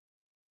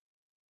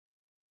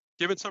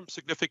 Given some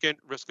significant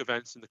risk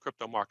events in the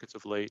crypto markets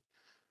of late,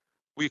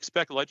 we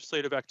expect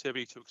legislative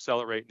activity to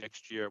accelerate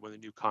next year when the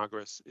new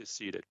Congress is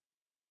seated.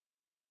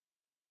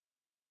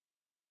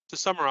 To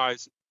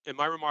summarize, in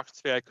my remarks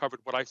today, I covered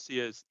what I see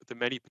as the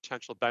many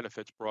potential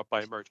benefits brought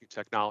by emerging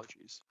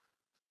technologies.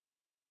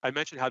 I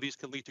mentioned how these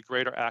can lead to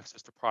greater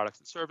access to products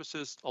and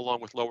services,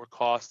 along with lower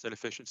costs and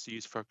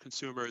efficiencies for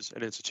consumers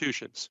and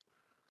institutions.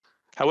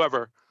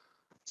 However,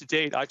 to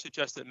date, I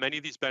suggest that many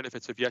of these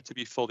benefits have yet to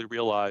be fully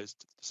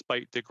realized,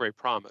 despite their great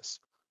promise.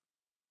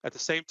 At the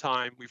same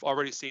time, we've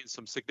already seen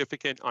some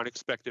significant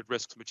unexpected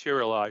risks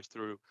materialize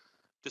through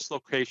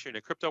dislocation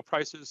in crypto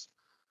prices,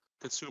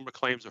 consumer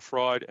claims of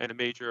fraud, and a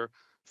major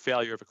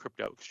failure of a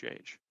crypto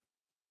exchange.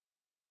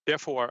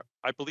 Therefore,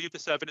 I believe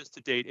this evidence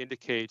to date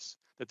indicates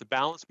that the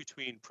balance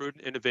between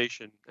prudent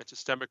innovation and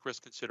systemic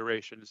risk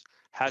considerations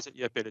hasn't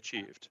yet been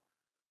achieved.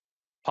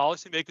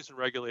 Policymakers and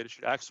regulators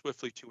should act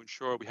swiftly to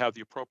ensure we have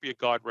the appropriate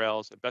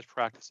guardrails and best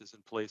practices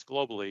in place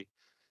globally,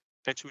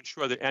 and to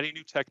ensure that any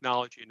new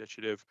technology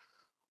initiative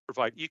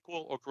provide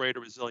equal or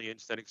greater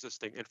resilience than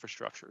existing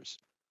infrastructures.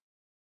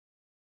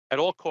 At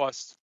all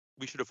costs,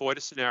 we should avoid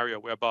a scenario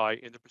whereby,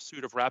 in the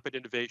pursuit of rapid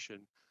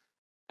innovation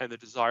and the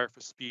desire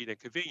for speed and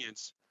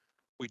convenience,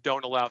 we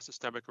don't allow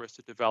systemic risk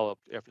to develop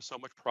after so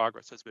much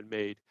progress has been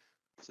made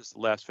since the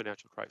last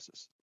financial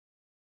crisis.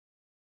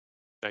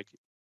 Thank you.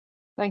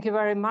 Thank you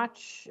very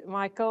much,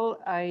 Michael.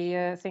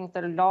 I think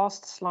the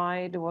last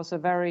slide was a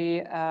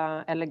very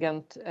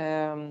elegant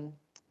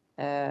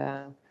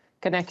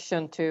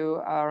connection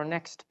to our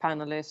next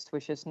panelist,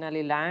 which is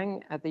Nellie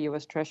Liang at the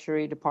US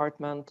Treasury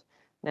Department.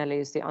 Nellie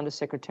is the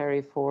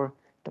Undersecretary for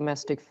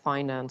Domestic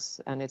Finance,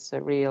 and it's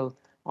a real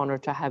honor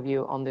to have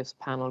you on this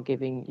panel,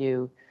 giving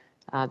you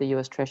the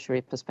US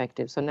Treasury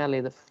perspective. So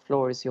Nellie, the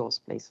floor is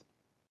yours, please.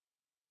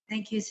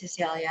 Thank you,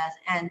 Cecilia,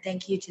 and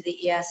thank you to the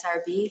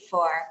ESRB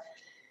for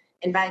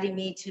inviting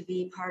me to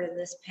be part of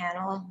this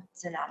panel.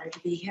 It's an honor to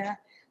be here.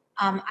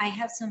 I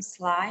have some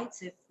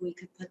slides, if we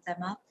could put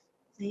them up,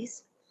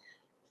 please.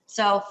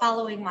 So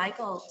following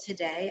Michael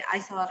today, I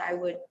thought I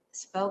would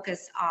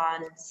focus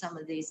on some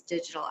of these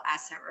digital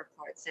asset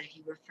reports that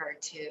he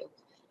referred to.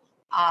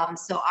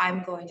 So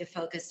I'm going to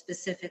focus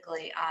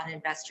specifically on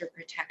investor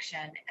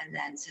protection and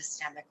then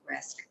systemic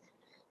risk.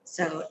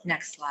 So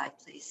next slide,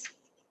 please.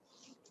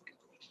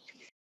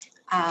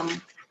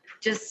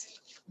 Just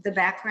the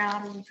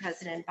background,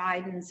 President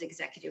Biden's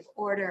executive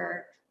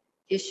order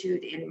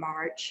issued in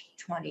March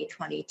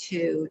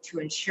 2022 to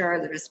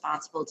ensure the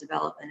responsible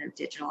development of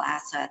digital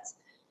assets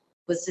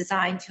was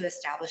designed to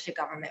establish a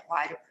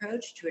government-wide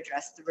approach to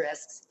address the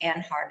risks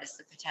and harness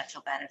the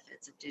potential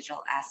benefits of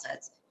digital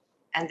assets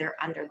and their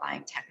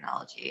underlying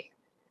technology.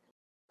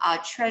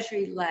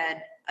 Treasury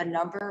led a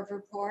number of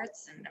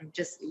reports, and I'm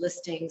just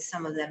listing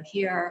some of them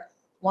here.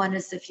 One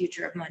is the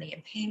future of money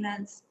and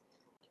payments.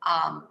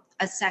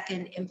 A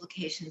second,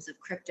 implications of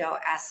crypto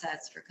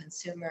assets for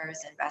consumers,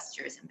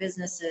 investors, and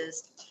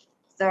businesses.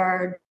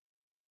 Third,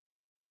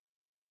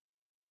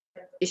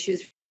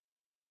 issues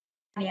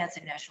finance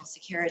and national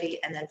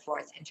security. And then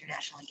fourth,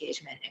 international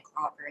engagement and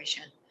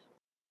cooperation.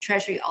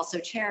 Treasury also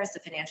chairs the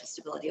Financial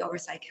Stability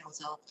Oversight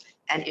Council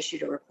and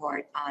issued a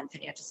report on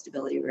financial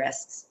stability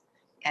risks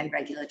and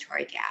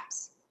regulatory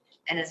gaps.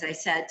 And as I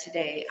said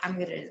today, I'm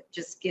going to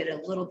just get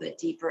a little bit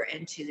deeper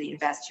into the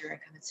investor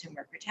and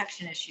consumer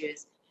protection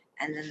issues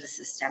and then the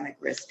systemic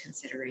risk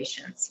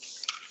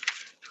considerations.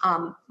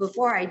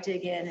 Before I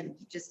dig in and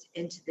just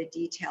into the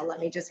detail, let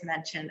me just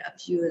mention a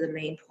few of the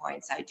main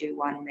points I do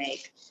want to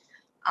make.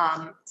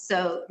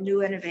 So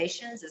new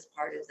innovations as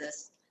part of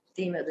this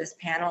theme of this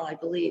panel, I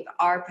believe,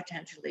 are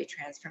potentially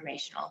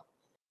transformational,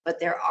 but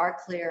there are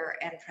clear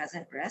and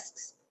present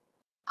risks.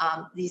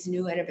 These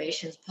new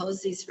innovations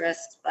pose these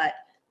risks, but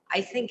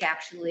I think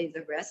actually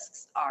the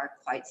risks are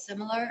quite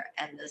similar,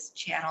 and the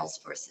channels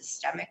for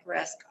systemic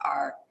risk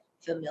are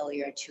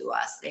familiar to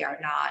us. They are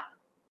not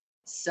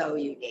so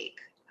unique.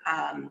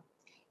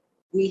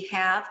 We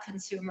have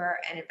consumer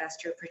and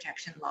investor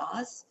protection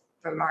laws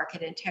for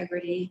market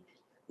integrity.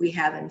 We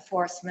have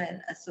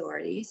enforcement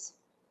authorities.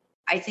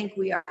 I think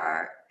we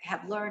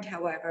have learned,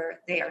 however,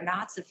 they are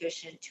not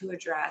sufficient to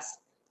address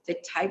the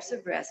types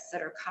of risks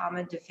that are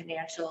common to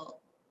financial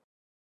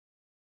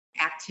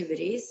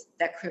activities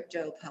that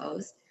crypto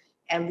pose,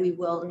 and we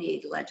will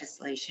need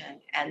legislation,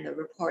 and the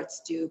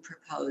reports do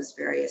propose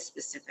various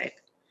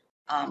specific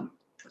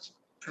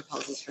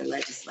proposals for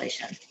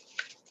legislation.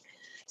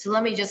 So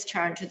let me just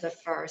turn to the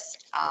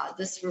first.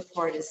 This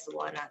report is the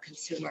one on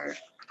consumer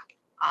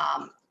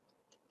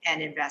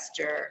and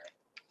investor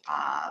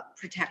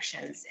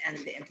protections and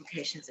the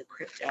implications of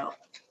crypto.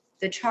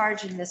 The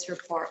charge in this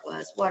report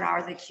was, what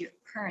are the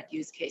current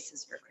use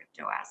cases for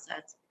crypto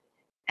assets,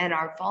 and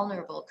are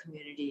vulnerable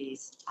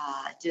communities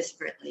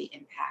disparately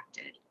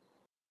impacted?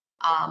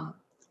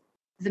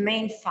 The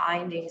main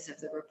findings of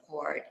the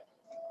report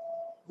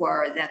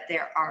were that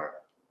there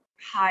are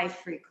high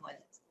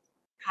frequency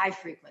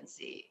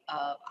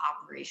of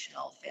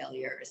operational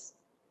failures,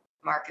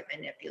 market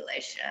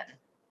manipulation,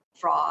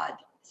 fraud,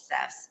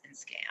 thefts, and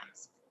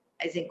scams.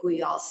 I think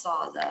we all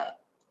saw the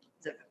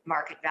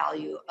market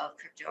value of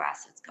crypto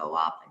assets go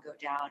up and go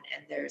down,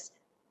 and there's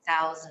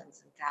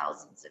thousands and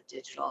thousands of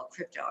digital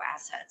crypto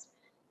assets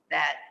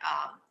that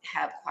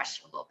have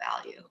questionable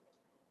value.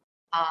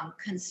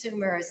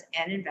 Consumers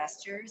and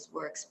investors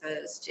were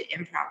exposed to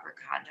improper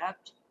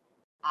conduct,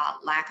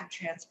 lack of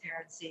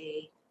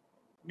transparency,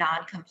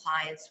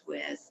 non-compliance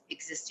with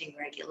existing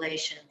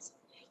regulations,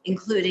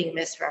 including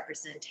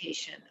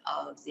misrepresentation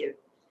of the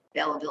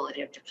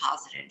availability of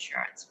deposit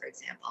insurance, for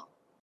example.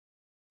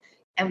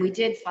 And we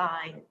did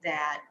find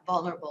that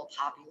vulnerable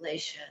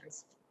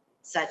populations,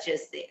 such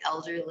as the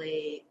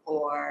elderly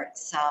or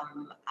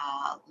some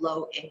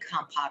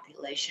low-income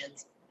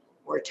populations,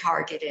 were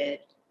targeted,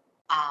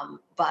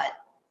 but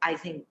I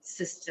think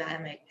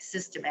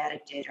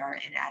systematic data are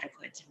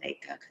inadequate to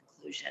make a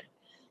conclusion.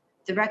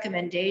 The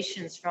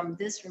recommendations from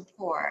this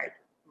report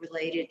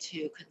related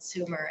to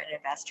consumer and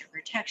investor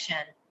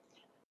protection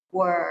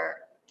were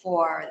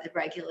for the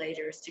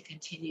regulators to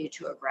continue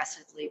to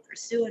aggressively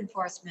pursue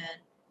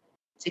enforcement,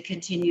 to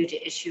continue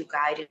to issue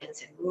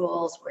guidance and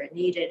rules where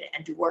needed,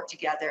 and to work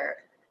together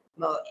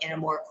in a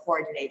more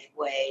coordinated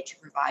way to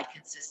provide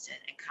consistent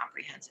and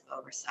comprehensive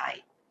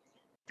oversight.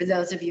 For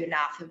those of you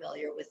not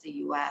familiar with the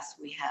US,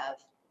 we have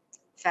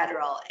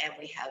federal and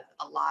we have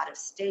a lot of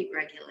state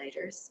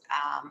regulators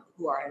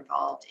who are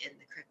involved in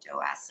the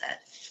crypto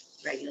asset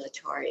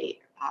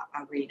regulatory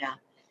arena.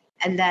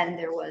 And then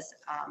there was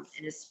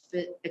an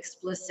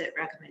explicit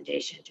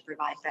recommendation to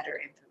provide better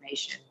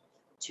information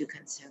to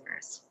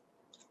consumers.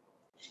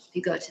 If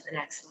you go to the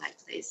next slide,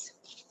 please.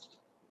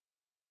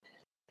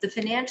 The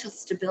financial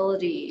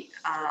stability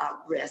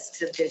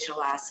risks of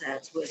digital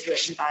assets was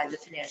written by the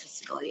Financial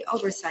Stability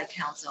Oversight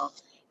Council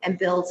and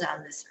builds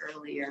on this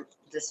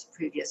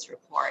previous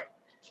report.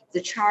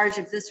 The charge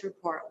of this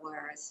report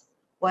was,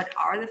 what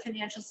are the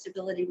financial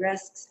stability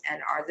risks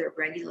and are there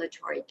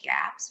regulatory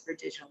gaps for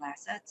digital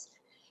assets?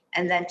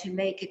 And then to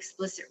make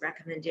explicit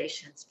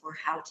recommendations for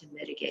how to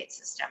mitigate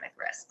systemic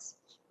risks.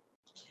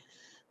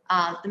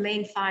 The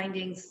main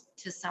findings,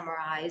 to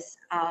summarize,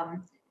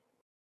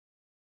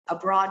 a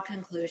broad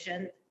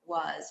conclusion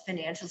was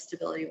financial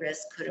stability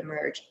risk could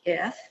emerge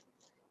if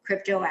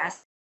crypto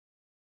assets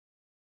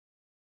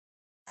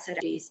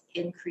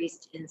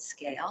increased in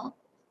scale,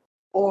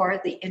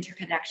 or the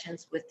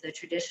interconnections with the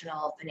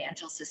traditional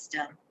financial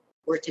system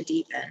were to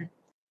deepen,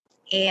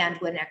 and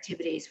when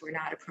activities were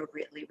not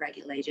appropriately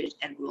regulated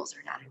and rules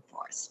are not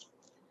enforced.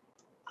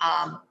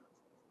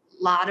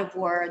 Lot of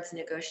words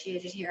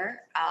negotiated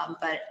here,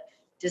 but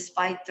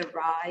despite the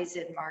rise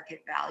in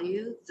market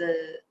value,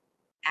 the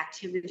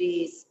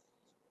activities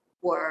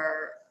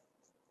were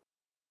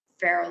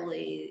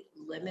fairly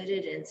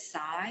limited in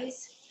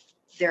size.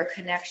 Their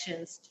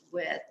connections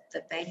with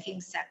the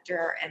banking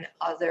sector and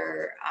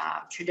other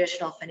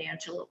traditional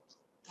financial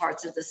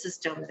parts of the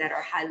system that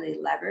are highly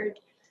levered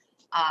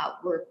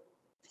were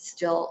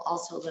still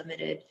also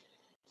limited.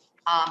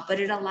 But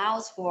it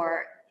allows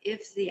for,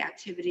 if the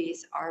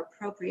activities are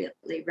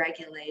appropriately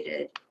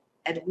regulated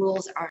and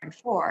rules are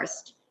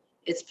enforced,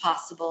 it's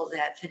possible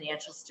that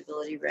financial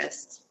stability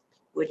risks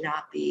would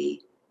not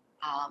be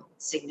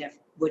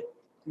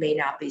may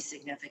not be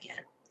significant.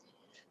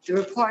 The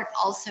report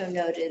also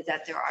noted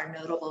that there are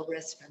notable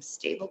risks from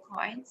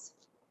stablecoins,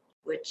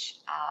 which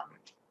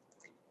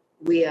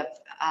we have,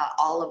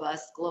 all of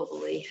us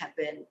globally have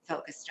been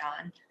focused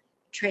on,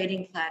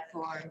 trading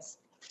platforms,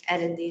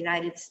 and in the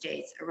United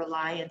States, a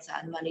reliance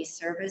on money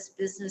service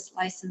business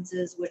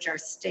licenses, which are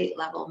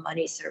state-level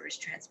money service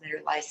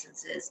transmitter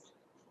licenses,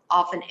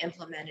 often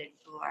implemented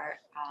for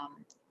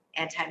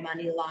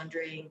anti-money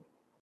laundering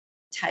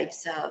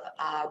types of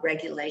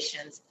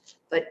regulations,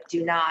 but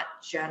do not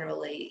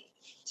generally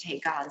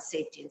take on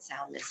safety and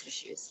soundness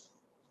issues.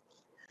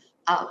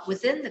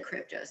 Within the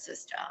crypto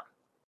system,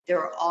 there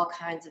are all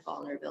kinds of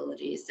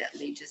vulnerabilities that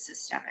lead to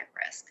systemic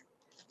risk.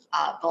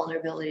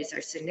 Vulnerabilities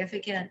are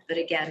significant, but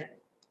again,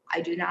 I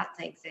do not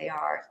think they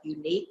are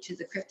unique to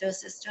the crypto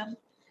system.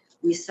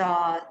 We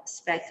saw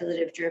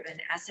speculative-driven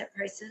asset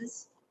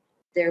prices.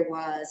 There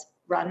was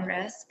run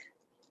risk,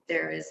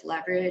 there is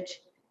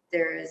leverage,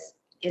 there is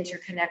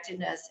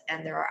interconnectedness,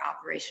 and there are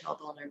operational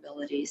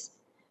vulnerabilities.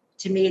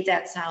 To me,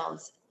 that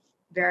sounds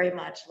very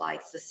much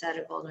like the set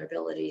of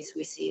vulnerabilities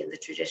we see in the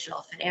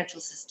traditional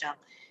financial system,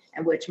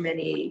 and which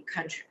many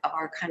of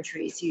our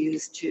countries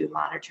use to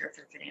monitor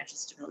for financial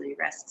stability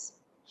risks.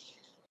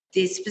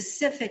 The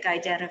specific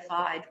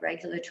identified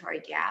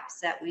regulatory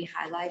gaps that we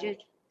highlighted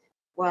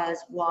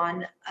was,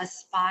 one, a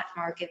spot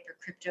market for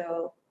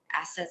crypto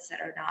assets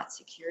that are not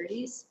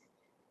securities.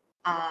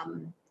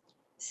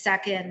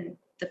 Second,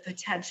 the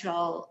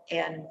potential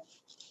and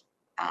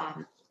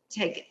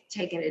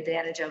taking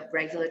advantage of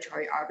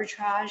regulatory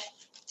arbitrage,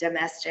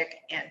 domestic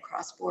and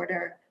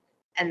cross-border.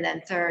 And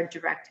then third,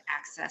 direct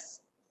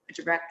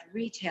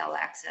retail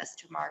access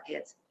to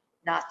markets,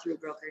 not through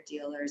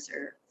broker-dealers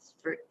or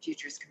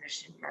futures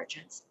commission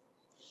merchants.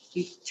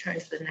 You turn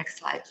to the next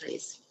slide,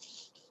 please.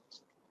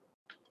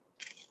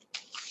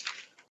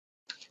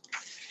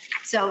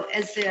 So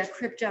as the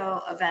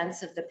crypto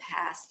events of the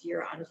past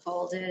year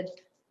unfolded,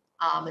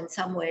 in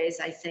some ways,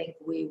 I think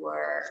we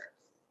were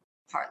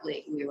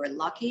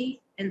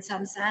lucky in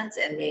some sense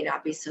and may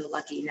not be so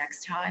lucky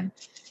next time.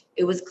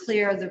 It was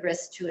clear the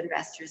risk to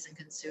investors and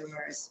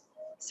consumers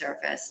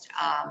surfaced,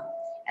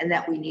 and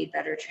that we need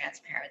better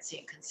transparency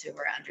and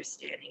consumer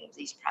understanding of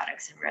these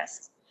products and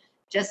risks.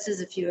 Just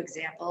as a few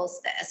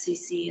examples, the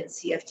SEC and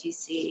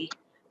CFTC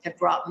have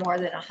brought more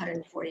than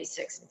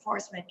 146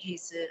 enforcement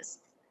cases.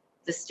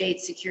 The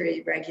state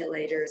security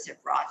regulators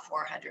have brought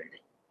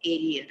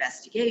 480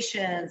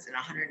 investigations and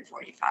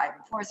 145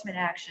 enforcement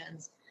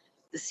actions.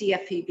 The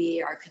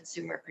CFPB, our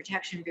Consumer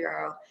Protection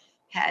Bureau,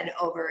 had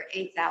over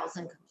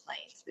 8,000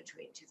 complaints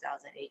between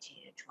 2018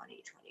 and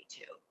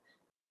 2022.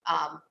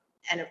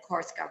 And of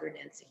course,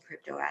 governance in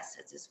crypto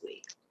assets is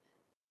weak.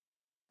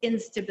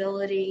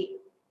 Instability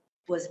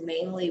was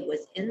mainly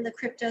within the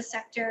crypto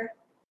sector.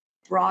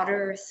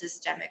 Broader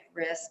systemic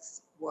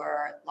risks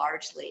were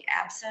largely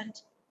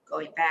absent,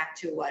 going back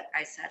to what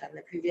I said on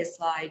the previous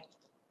slide,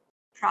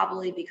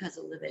 probably because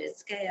of limited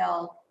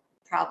scale,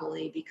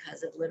 probably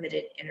because of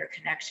limited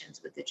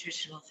interconnections with the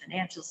traditional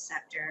financial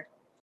sector,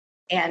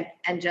 and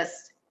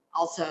just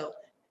also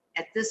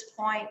at this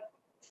point,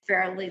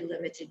 fairly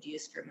limited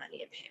use for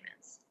money and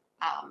payments.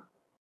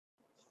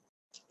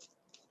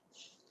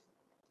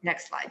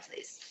 Next slide,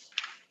 please.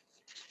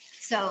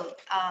 So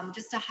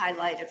just to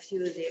highlight a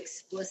few of the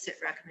explicit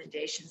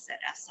recommendations that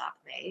FSOC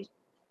made.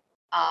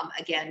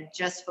 Again,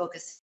 just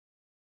focusing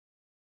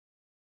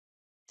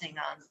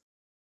on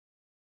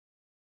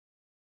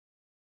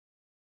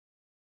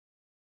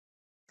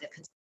the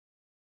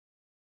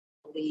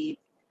lead,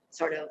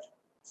 sort of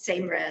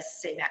same risk,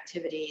 same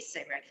activity,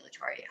 same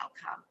regulatory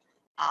outcome.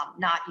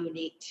 Not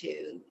unique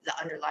to the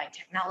underlying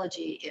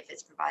technology if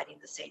it's providing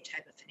the same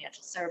type of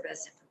financial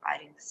service and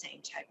providing the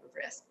same type of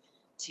risk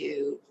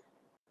to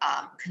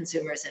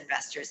consumers,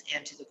 investors,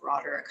 and to the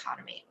broader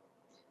economy.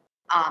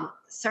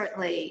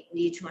 Certainly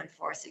need to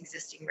enforce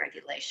existing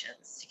regulations,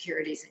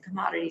 securities and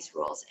commodities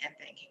rules, and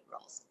banking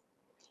rules.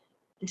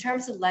 In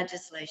terms of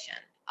legislation,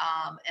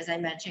 as I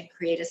mentioned,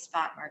 create a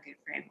spot market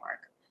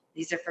framework.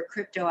 These are for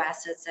crypto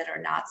assets that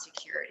are not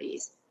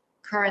securities.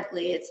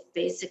 Currently, it's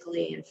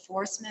basically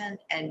enforcement,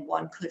 and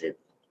one could,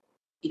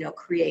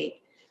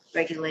 create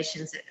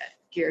regulations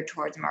geared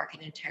towards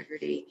market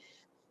integrity,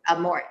 a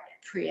more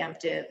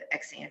preemptive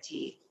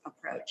ex-ante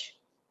approach.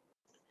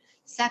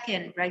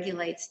 Second,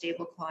 regulate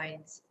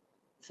stablecoins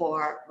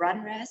for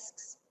run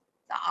risks,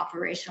 the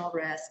operational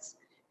risks,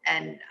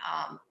 and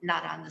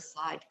not on the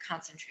slide,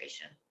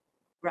 concentration.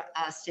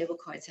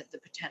 Stablecoins have the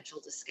potential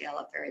to scale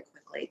up very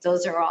quickly.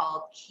 Those are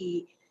all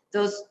key.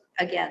 Those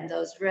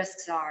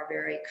risks are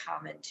very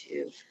common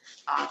to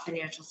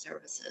financial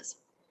services.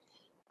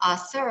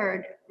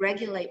 Third,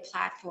 regulate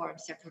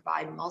platforms that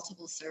provide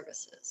multiple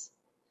services.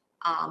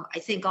 I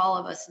think all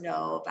of us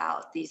know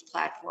about these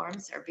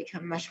platforms or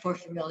become much more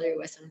familiar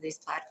with some of these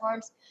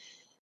platforms.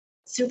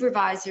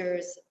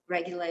 Supervisors,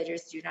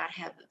 regulators do not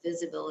have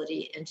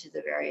visibility into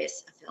the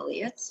various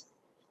affiliates.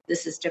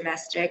 This is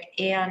domestic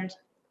and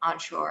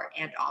onshore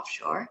and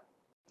offshore.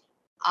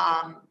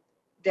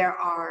 There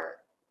are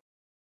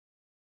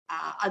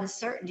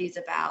uncertainties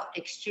about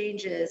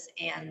exchanges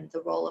and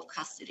the role of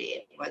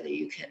custody, whether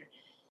you can,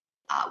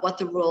 what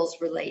the rules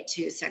relate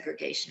to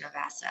segregation of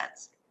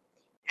assets.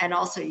 And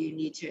also you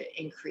need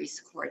to increase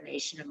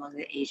coordination among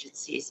the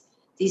agencies.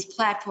 These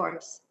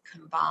platforms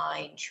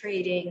combine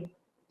trading,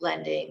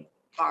 lending,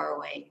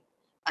 borrowing,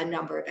 a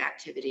number of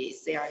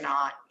activities. They are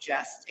not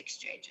just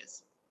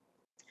exchanges.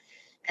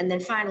 And then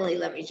finally,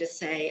 let me just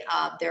say,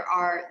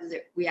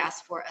 we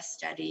asked for a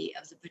study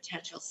of the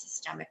potential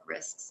systemic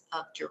risks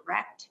of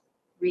direct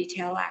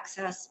retail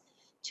access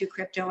to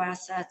crypto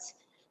assets.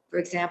 For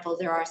example,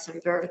 there are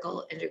some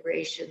vertical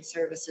integration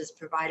services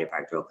provided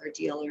by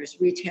broker-dealers,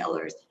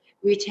 retailers.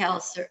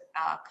 Retail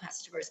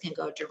customers can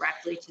go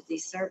directly to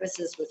these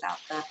services without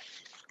the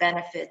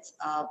benefits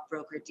of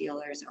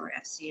broker-dealers or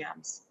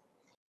FCMs.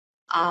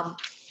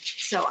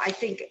 So I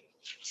think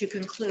to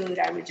conclude,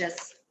 I would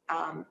just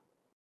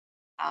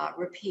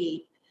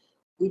repeat,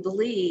 we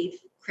believe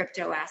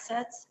crypto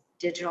assets,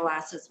 digital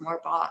assets more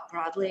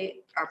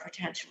broadly, are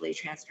potentially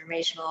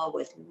transformational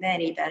with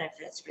many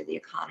benefits for the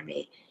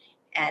economy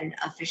and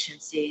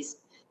efficiencies,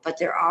 but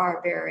there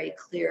are very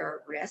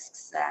clear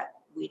risks that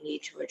we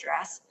need to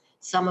address,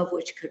 some of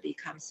which could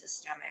become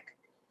systemic.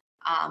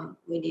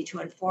 We need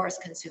to enforce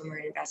consumer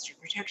and investor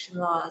protection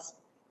laws.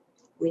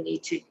 We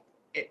need to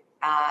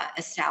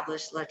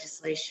establish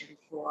legislation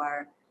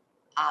for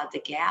the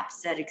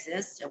gaps that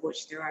exist, of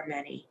which there are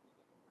many,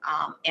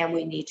 and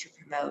we need to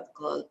promote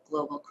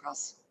global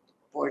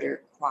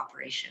cross-border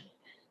cooperation.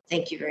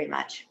 Thank you very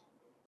much.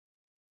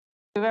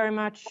 Thank you very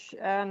much,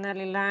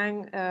 Nellie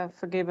Liang,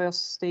 for giving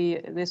us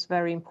this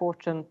very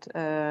important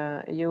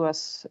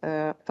US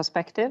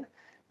perspective.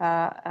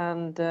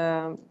 And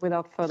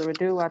without further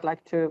ado, I'd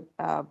like to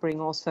bring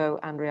also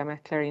Andrea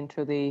Meckler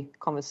into the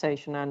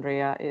conversation.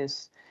 Andrea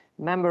is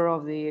member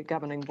of the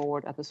governing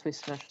board at the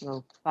Swiss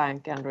National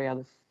Bank. Andrea,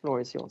 the floor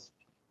is yours.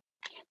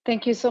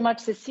 Thank you so much,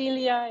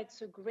 Cecilia.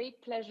 It's a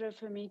great pleasure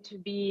for me to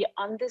be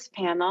on this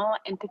panel,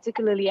 and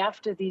particularly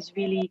after these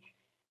really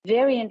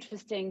very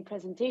interesting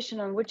presentation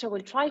on which I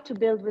will try to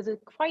build with a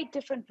quite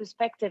different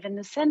perspective, in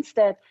the sense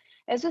that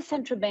as a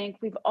central bank,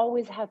 we've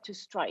always had to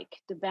strike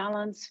the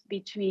balance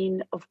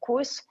between, of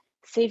course,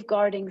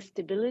 safeguarding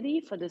stability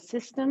for the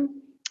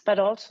system, but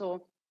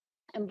also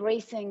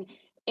embracing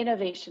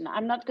innovation.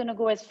 I'm not going to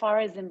go as far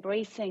as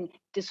embracing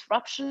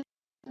disruption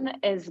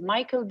as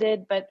Michael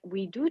did, but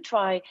we do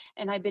try,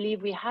 and I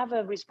believe we have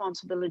a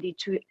responsibility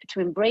to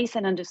embrace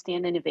and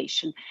understand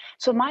innovation.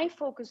 So my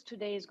focus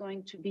today is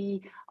going to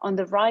be on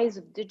the rise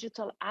of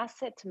digital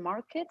asset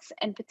markets,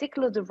 and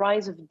particularly the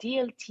rise of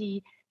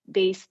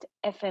DLT-based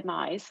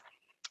FMIs,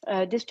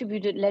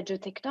 distributed ledger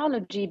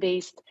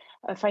technology-based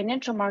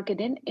financial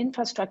market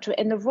infrastructure,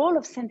 and the role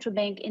of central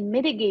bank in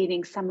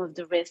mitigating some of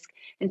the risk.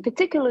 And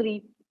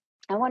particularly,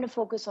 I want to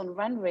focus on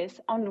one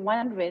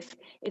risk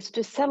is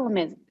the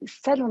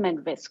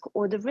settlement risk,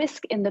 or the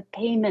risk in the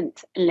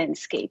payment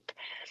landscape.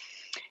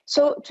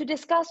 So to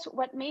discuss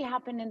what may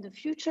happen in the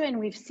future, and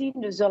we've seen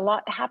there's a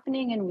lot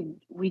happening, and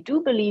we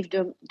do believe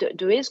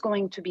there is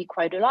going to be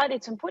quite a lot,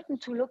 it's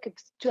important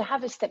to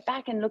have a step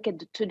back and look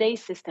at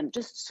today's system,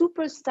 just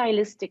super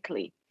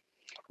stylistically.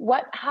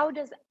 How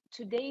does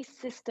today's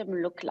system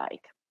look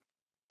like?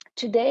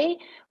 Today,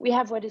 we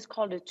have what is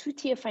called a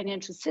two-tier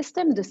financial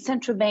system, the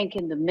central bank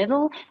in the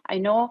middle. I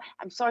know,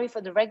 I'm sorry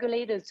for the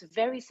regulator, it's a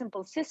very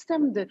simple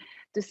system.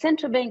 The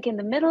central bank in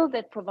the middle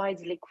that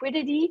provides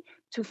liquidity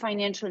to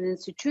financial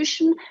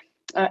institutions,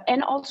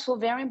 and also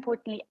very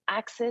importantly,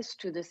 access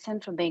to the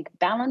central bank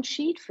balance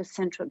sheet for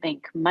central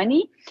bank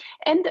money.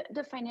 And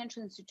the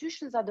financial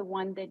institutions are the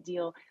ones that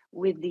deal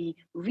with the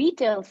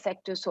retail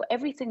sector. So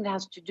everything that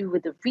has to do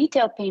with the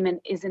retail payment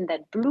is in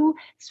that blue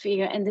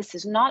sphere. And this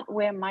is not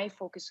where my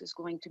focus is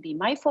going to be.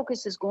 My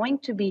focus is going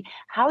to be,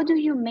 how do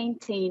you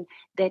maintain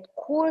that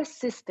core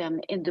system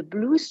in the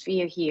blue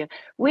sphere here,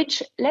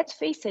 which, let's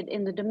face it,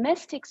 in the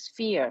domestic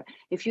sphere,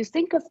 if you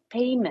think of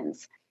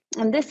payments,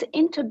 and this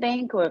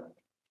interbank or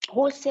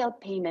wholesale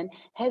payment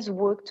has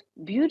worked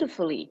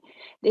beautifully.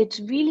 It's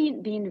really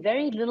been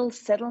very little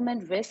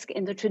settlement risk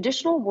in the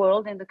traditional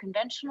world and the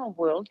conventional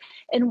world.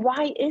 And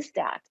why is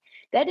that?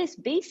 That is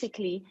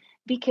basically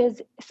because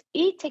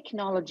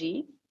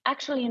e-technology,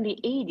 actually in the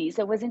 80s,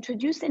 that was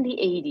introduced in the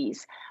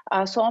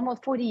 80s, so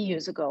almost 40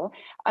 years ago,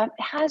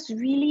 has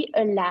really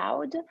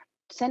allowed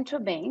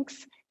central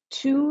banks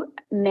to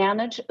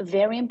manage a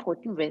very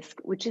important risk,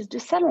 which is the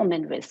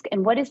settlement risk.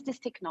 And what is this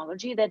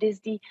technology? That is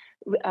the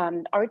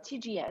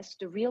RTGS,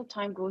 the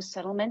real-time gross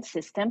settlement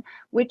system,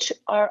 which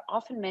are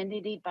often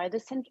mandated by the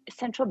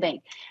central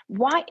bank.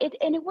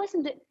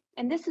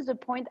 And this is a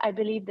point I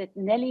believe that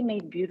Nellie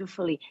made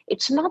beautifully.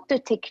 It's not the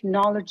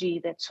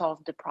technology that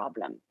solved the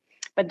problem,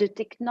 but the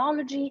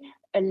technology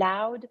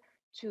allowed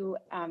to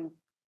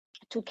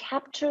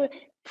capture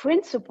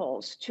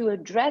principles, to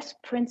address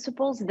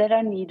principles that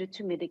are needed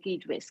to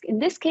mitigate risk. In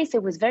this case,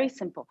 it was very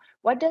simple.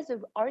 What does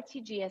an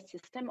RTGS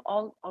system?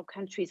 All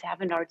countries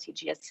have an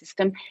RTGS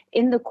system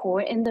in the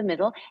core, in the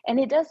middle, and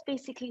it does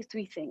basically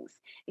three things.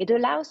 It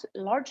allows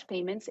large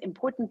payments,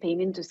 important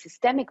payment, the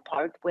systemic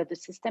part where the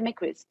systemic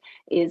risk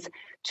is,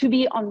 to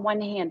be on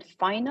one hand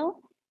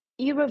final,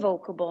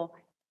 irrevocable,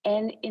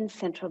 and in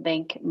central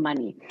bank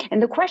money. And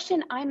the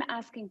question I'm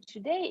asking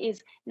today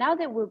is, now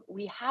that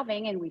we're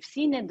having, and we've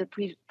seen in the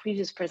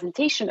previous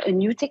presentation, a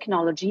new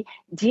technology,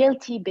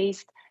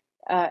 DLT-based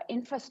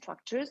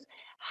infrastructures,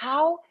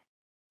 how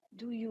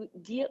do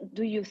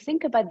you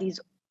think about these,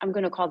 I'm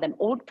going to call them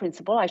old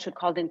principles, I should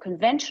call them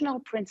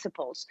conventional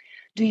principles?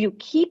 Do you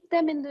keep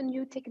them in the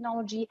new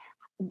technology?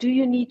 Do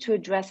you need to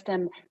address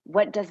them?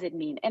 What does it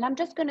mean? And I'm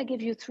just going to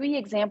give you 3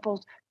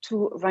 examples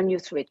to run you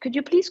through it. Could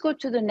you please go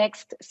to the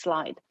next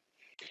slide?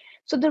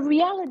 So the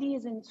reality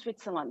is, in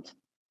Switzerland,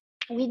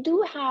 we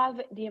do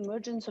have the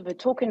emergence of a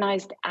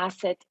tokenized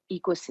asset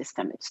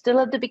ecosystem. It's still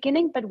at the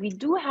beginning, but we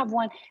do have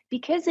one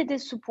because it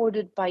is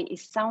supported by a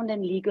sound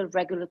and legal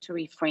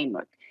regulatory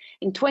framework.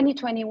 In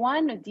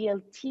 2021, a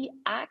DLT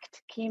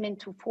Act came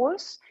into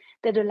force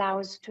that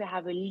allows to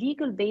have a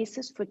legal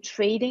basis for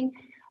trading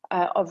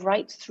of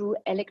rights through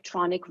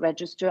electronic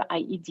register,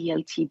 i.e.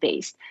 DLT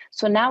based.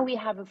 So now we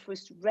have a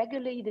first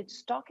regulated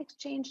stock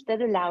exchange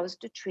that allows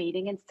the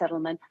trading and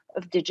settlement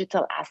of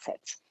digital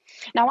assets.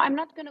 Now, I'm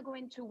not going to go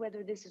into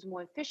whether this is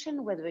more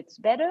efficient, whether it's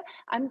better.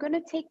 I'm going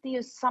to take the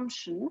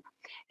assumption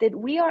that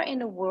we are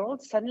in a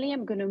world, suddenly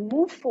I'm going to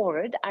move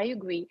forward, I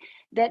agree,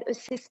 that a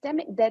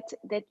systemic, that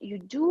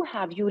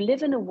you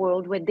live in a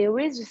world where there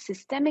is a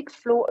systemic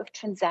flow of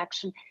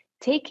transaction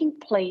taking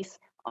place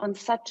on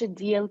such a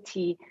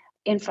DLT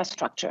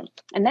infrastructure.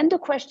 And then the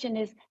question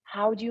is,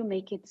 how do you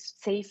make it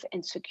safe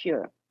and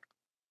secure?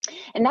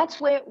 And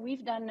that's where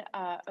we've done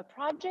a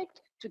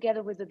project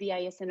together with the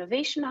BIS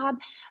Innovation Hub.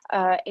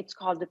 It's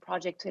called the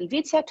Project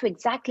Helvetia, to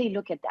exactly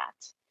look at that.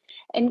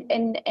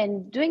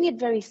 And doing it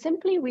very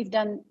simply, we've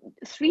done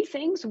 3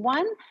 things.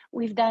 One,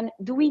 we've done,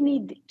 do we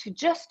need to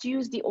just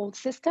use the old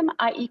system,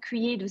 i.e.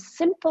 create a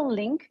simple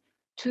link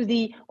to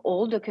the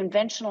old, the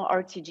conventional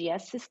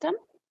RTGS system?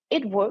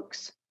 It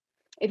works.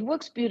 It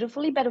works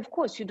beautifully, but of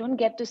course, you don't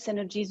get the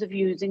synergies of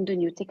using the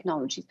new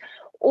technologies.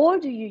 Or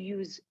do you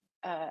use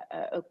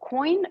a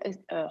coin,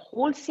 a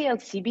wholesale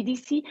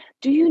CBDC?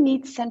 Do you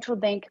need central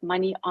bank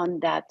money on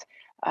that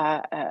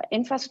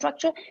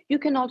infrastructure? You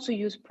can also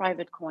use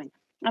private coin.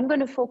 I'm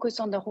going to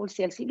focus on the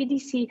wholesale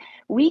CBDC.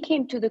 We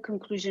came to the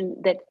conclusion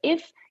that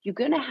if you're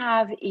going to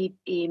have a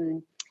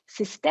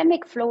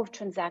systemic flow of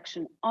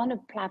transaction on a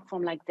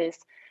platform like this,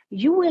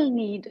 you will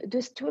need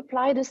just to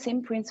apply the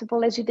same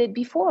principle as you did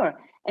before.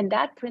 And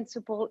that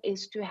principle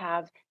is to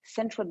have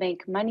central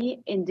bank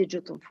money in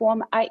digital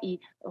form, i.e.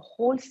 a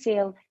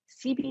wholesale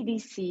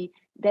CBDC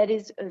that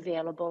is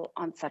available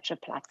on such a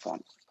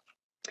platform.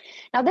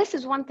 Now, this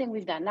is one thing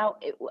we've done. Now,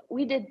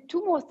 we did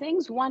 2 more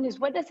things. One is,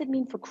 what does it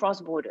mean for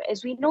cross-border?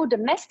 As we know,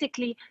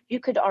 domestically, you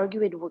could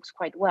argue it works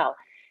quite well.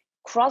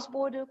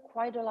 Cross-border,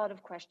 quite a lot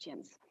of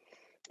questions.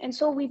 And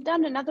so we've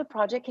done another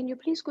project. Can you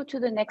please go to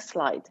the next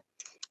slide?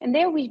 And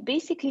there we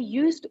basically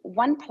used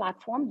one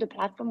platform, the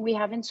platform we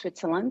have in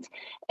Switzerland,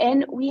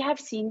 and we have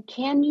seen,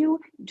 can you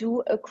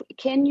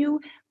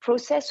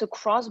process a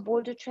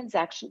cross-border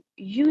transaction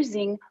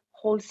using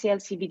wholesale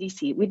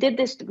CBDC? We did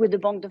this with the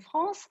Banque de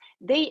France.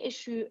 They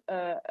issue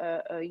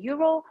a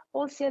euro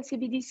wholesale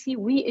CBDC.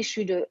 We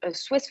issued a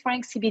Swiss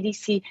franc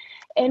CBDC,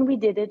 and we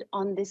did it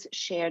on this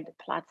shared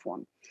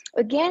platform.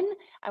 Again,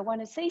 I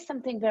want to say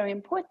something very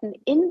important.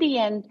 In the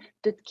end,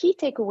 the key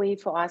takeaway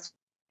for us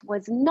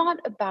was not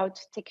about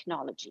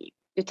technology.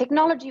 The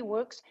technology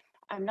works.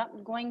 I'm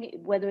not going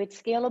whether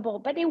it's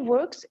scalable, but it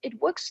works.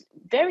 It works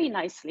very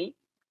nicely.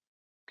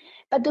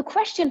 But the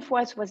question for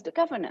us was the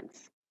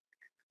governance,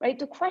 right?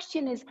 The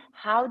question is,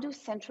 how do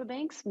central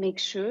banks make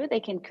sure they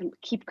can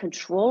keep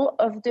control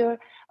of their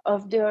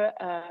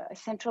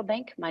central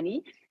bank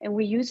money? And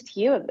we used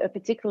here a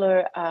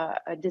particular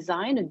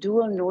design, a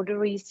dual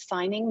notary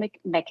signing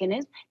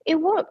mechanism. It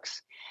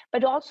works.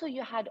 But also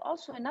you had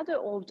also another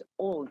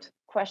old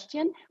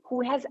question,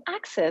 who has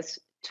access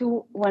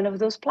to one of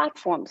those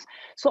platforms?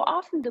 So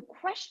often the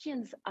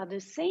questions are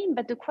the same,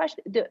 but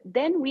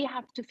then we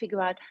have to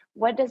figure out,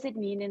 what does it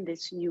mean in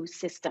this new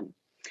system?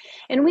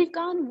 And we've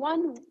gone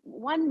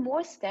one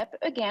more step,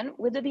 again,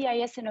 with the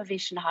BIS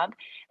Innovation Hub.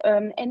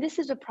 And this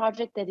is a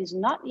project that is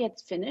not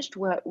yet finished.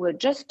 We're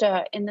just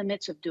in the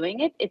midst of doing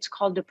it. It's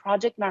called the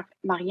Project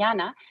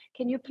Mariana.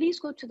 Can you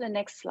please go to the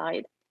next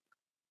slide?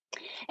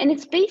 And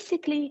it's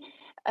basically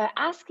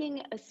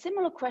asking a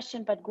similar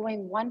question, but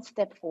going one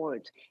step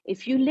forward.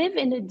 If you live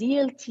in a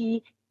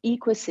DLT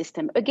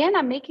ecosystem, again,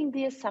 I'm making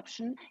the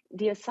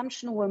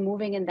assumption we're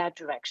moving in that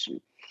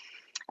direction.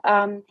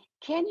 Can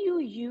you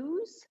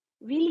use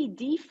really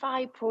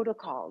DeFi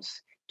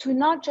protocols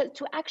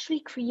to actually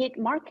create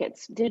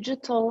markets,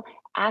 digital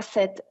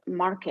asset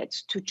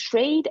markets, to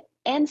trade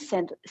and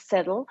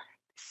settle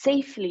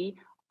safely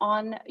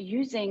on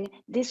using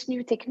this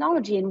new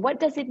technology? And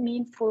what does it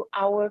mean for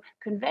our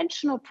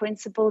conventional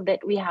principle that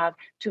we have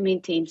to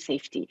maintain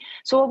safety?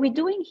 So what we're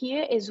doing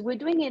here is we're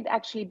doing it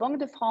actually Banque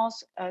de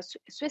France,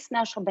 Swiss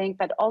National Bank,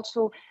 but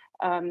also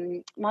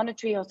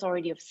Monetary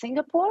Authority of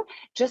Singapore,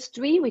 just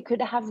 3, we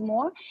could have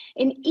more.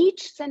 And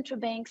each central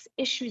bank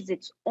issues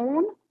its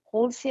own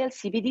wholesale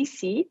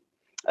CBDC.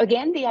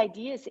 Again, the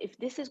idea is, if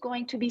this is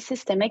going to be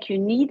systemic, you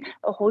need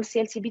a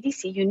wholesale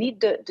CBDC. You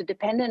need the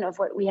dependent of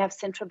what we have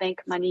central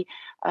bank money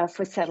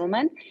for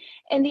settlement.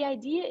 And the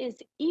idea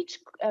is each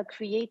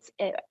creates,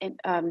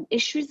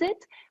 issues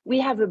it. We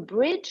have a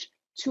bridge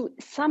to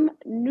some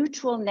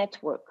neutral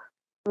network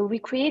where we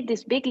create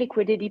this big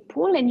liquidity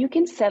pool, and you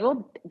can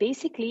settle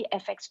basically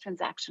FX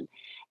transaction.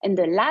 And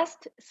the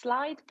last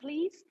slide,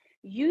 please.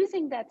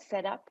 Using that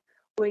setup,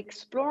 we're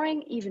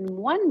exploring even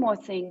one more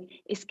thing,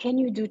 is can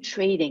you do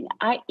trading?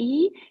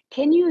 i.e.,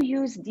 can you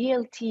use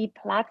DLT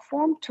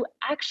platform to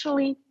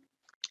actually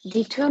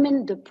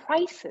determine the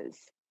prices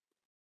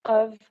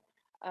of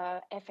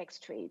FX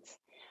trades?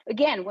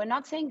 Again, we're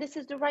not saying this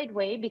is the right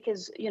way,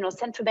 because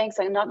central banks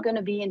are not going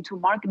to be into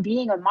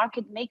being a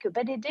market maker,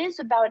 but it is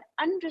about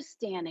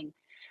understanding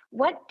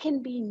what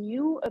can be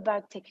new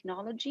about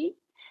technology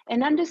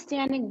and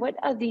understanding what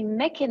are the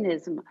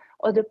mechanisms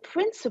or the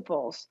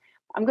principles.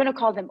 I'm going to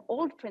call them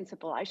old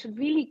principle. I should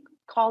really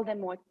call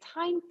them more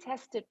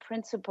time-tested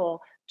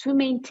principle to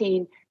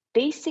maintain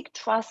basic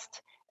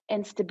trust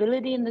and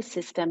stability in the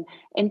system,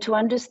 and to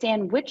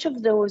understand which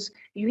of those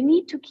you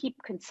need to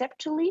keep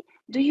conceptually.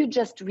 Do you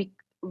just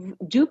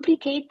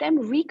duplicate them,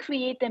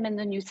 recreate them in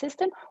the new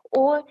system,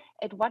 or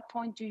at what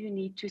point do you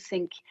need to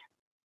think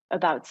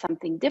about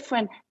something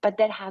different, but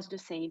that has the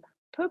same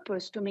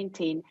purpose to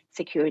maintain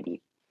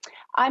security?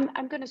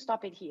 I'm going to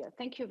stop it here.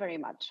 Thank you very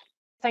much.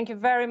 Thank you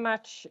very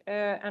much,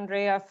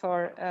 Andrea,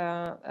 for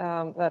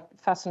that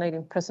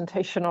fascinating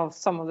presentation of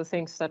some of the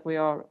things that we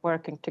are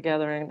working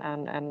together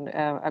and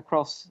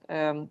across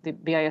the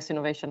BIS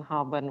Innovation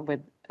Hub, and with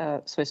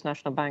Swiss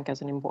National Bank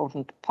as an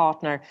important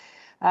partner.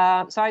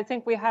 So I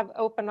think we have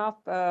opened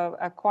up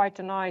quite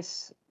a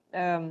nice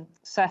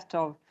set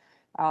of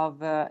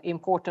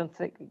important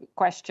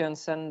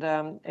questions, and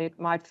it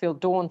might feel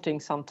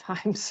daunting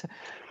sometimes,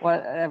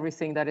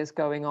 everything that is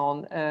going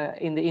on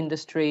in the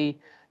industry,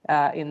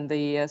 in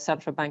the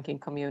central banking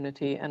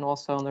community, and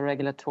also on the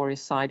regulatory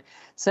side.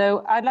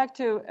 So I'd like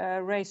to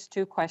raise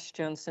 2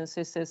 questions, since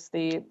this is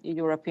the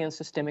European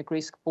Systemic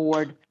Risk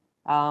Board,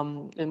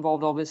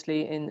 involved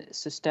obviously in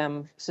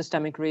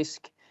systemic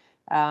risk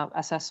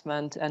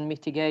assessment and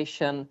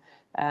mitigation,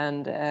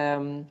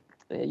 and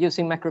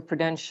using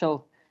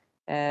macroprudential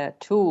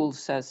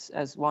tools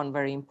as one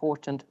very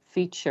important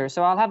feature.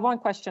 So I'll have one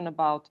question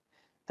about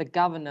the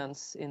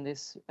governance in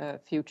this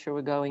future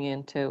we're going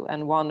into,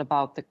 and one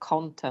about the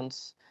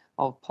contents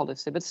of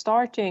policy. But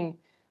starting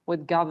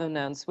with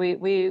governance,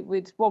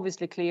 it's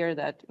obviously clear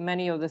that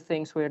many of the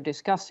things we're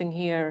discussing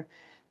here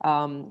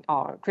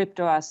are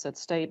crypto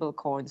assets, stable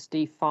coins,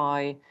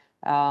 DeFi.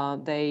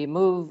 They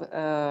move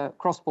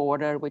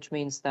cross-border, which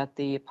means that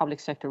the public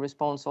sector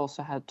response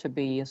also had to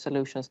be,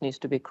 solutions needs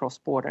to be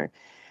cross-border.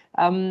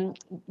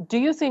 Do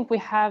you think we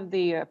have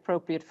the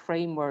appropriate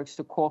frameworks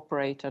to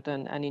cooperate at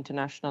an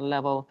international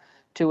level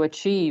to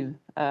achieve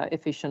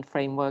efficient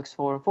frameworks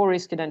for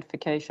risk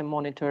identification,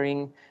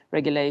 monitoring,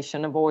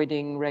 regulation,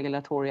 avoiding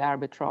regulatory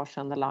arbitrage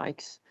and the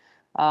likes?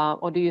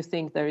 Or do you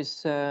think there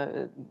is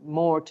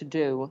more to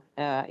do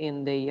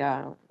in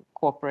the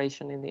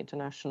cooperation in the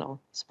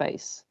international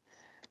space?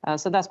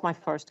 So that's my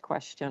first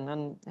question,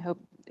 and I hope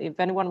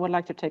if anyone would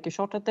like to take a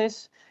shot at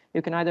this,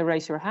 you can either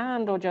raise your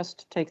hand or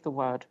just take the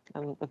word,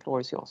 and the floor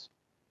is yours.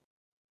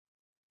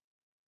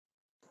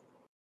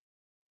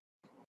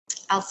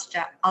 I'll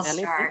start.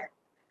 Nellie,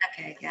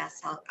 Okay,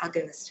 yes, I'll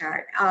give a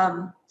start.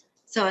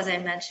 So as I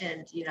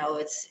mentioned, you know,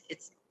 it's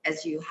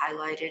as you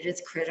highlighted,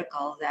 it's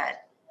critical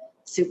that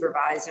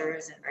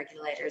supervisors and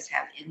regulators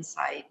have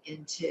insight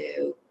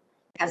into,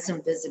 have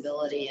some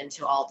visibility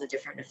into all the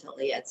different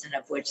affiliates, and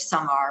of which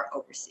some are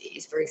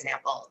overseas, for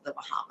example, the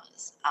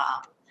Bahamas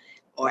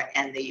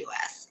and the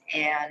US.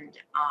 And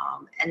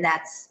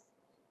that's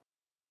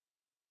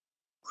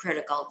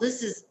critical.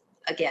 This is,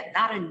 again,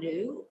 not a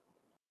new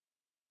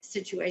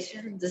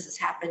situation. This has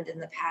happened in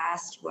the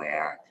past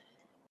where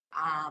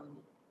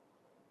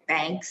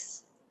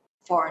banks,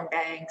 foreign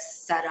banks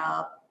set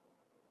up,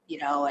 you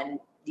know, and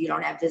you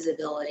don't have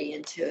visibility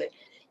into it.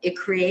 It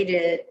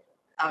created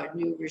a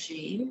new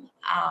regime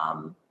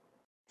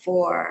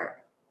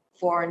for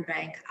foreign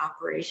bank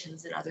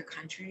operations in other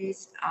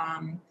countries.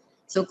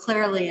 So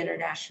clearly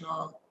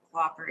international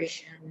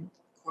cooperation,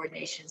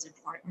 coordination is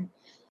important.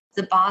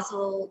 The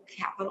Basel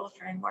Capital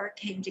Framework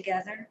came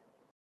together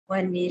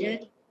when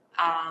needed,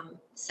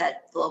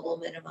 set global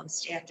minimum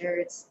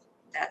standards.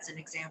 That's an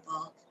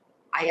example.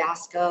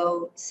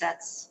 IOSCO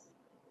sets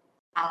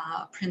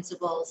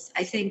principles.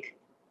 I think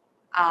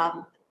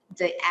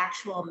the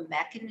actual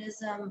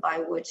mechanism by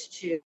which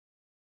to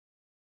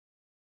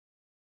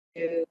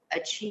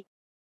achieve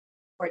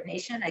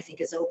coordination, I think,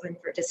 is open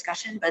for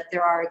discussion, but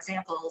there are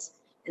examples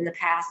in the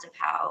past of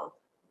how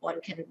one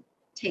can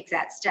take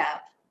that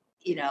step,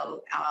 you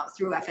know,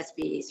 through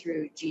FSB,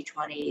 through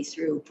G20,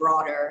 through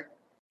broader,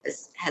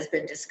 as has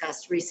been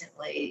discussed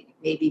recently,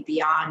 maybe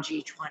beyond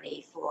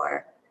G20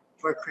 for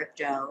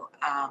crypto.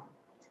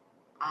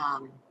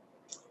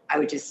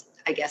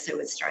 I guess I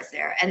would start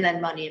there. And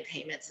then money and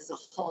payments is a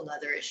whole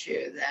nother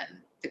issue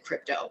than the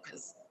crypto,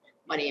 because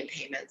money and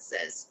payments,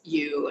 as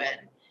you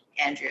and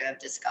Andrea have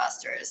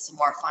discussed, are some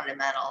more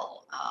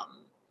fundamental.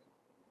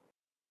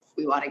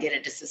 We want to get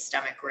into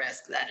systemic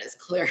risk. That is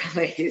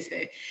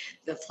clearly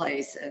the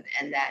place,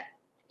 and that,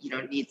 you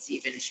know, needs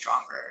even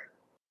stronger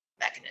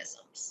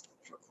mechanisms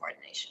for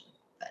coordination.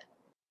 But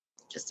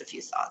just a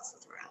few thoughts to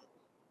throw out.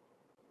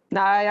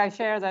 No, I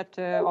share that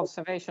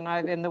observation.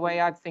 In the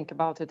way I think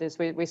about it is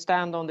we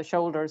stand on the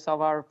shoulders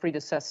of our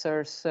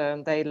predecessors.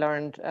 They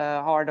learned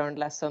hard-earned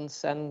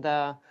lessons, and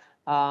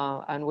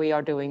we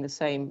are doing the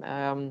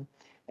same.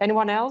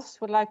 Anyone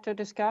else would like to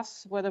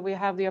discuss whether we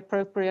have the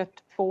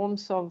appropriate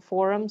forms of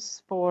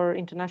forums for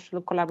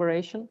international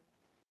collaboration?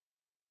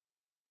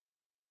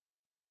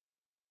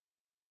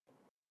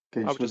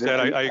 I would just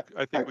add,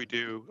 I think we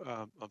do.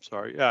 I'm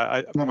sorry.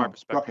 Yeah, from my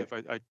perspective,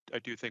 I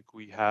do think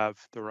we have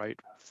the right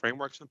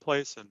frameworks in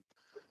place, and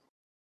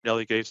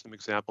Nellie gave some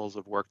examples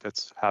of work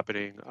that's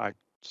happening. I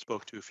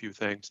spoke to a few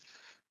things.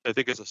 I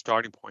think as a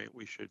starting point,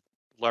 we should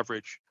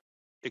leverage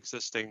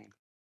existing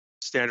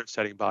standard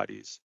setting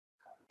bodies,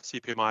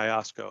 CPMI,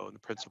 IOSCO, and the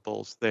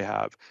principles they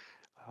have.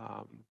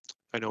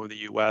 I know in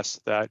the US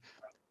that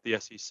the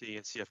SEC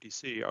and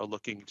CFTC are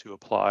looking to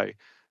apply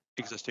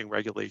existing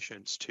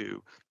regulations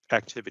to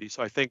activity.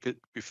 So I think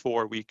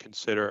before we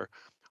consider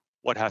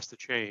what has to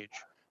change,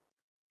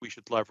 we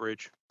should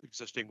leverage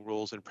existing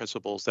rules and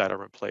principles that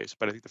are in place.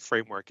 But I think the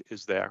framework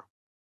is there.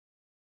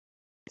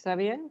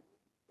 Xavier?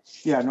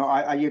 Yeah, no,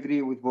 I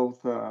agree with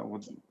both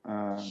what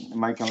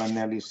Michael and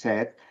Nellie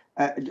said.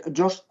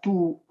 Just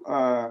two,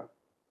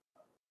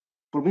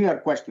 for me, are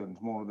questions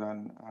more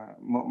than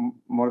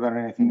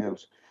anything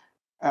else.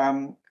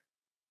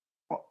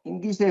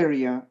 In this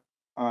area,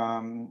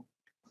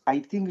 I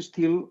think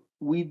still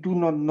we do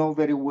not know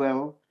very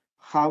well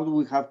how do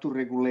we have to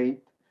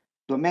regulate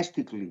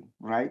domestically,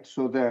 right?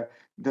 So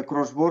the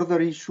cross-border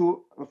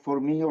issue for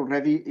me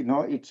already, you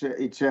know, it's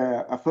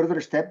a further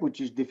step which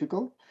is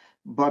difficult,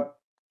 but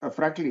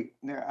frankly,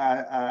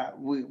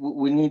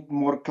 we need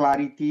more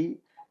clarity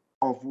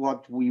of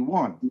what we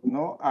want. You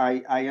know,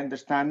 I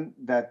understand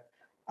that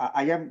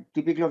I am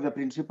typically of the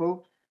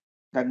principle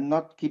that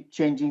not keep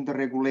changing the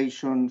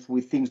regulations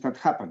with things that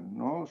happen,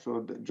 no?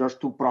 So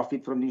just to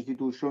profit from the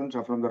institutions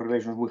and from the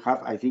relations we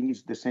have, I think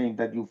it's the same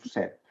that you've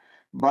said.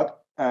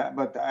 But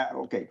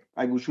okay,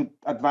 we should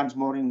advance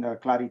more in the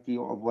clarity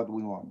of what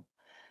we want.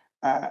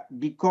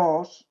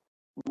 Because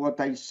what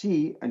I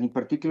see, and in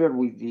particular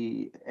with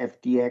the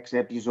FTX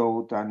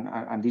episode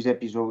and these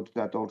episodes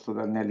that also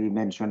that Nellie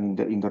mentioned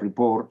in the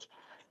report,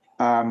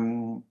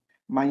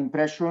 my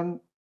impression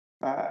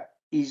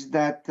is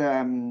that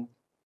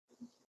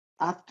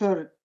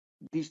after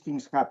these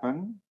things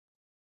happen,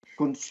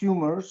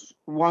 consumers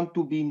want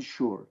to be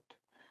insured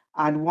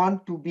and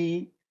want to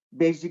be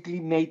basically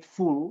made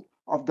full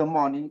of the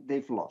money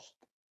they've lost.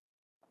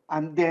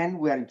 And then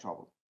we are in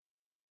trouble,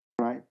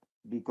 right?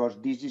 Because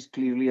this is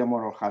clearly a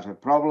moral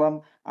hazard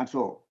problem. And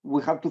so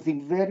we have to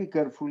think very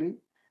carefully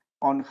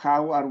on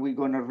how are we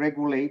going to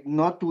regulate,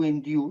 not to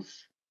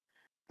induce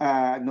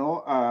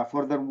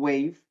further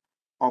wave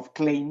of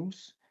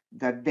claims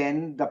that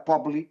then the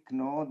public,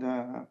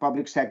 the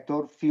public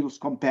sector feels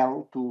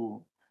compelled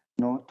to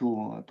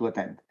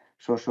attend.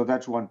 So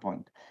that's one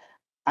point.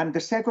 And the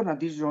second, and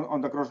this is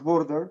on the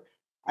cross-border,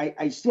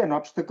 I see an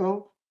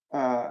obstacle,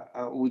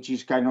 which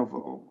is kind of,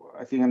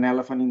 I think, an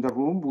elephant in the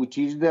room, which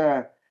is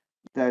the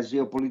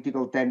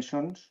geopolitical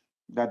tensions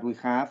that we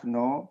have,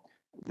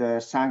 the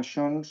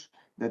sanctions,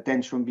 the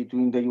tension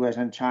between the US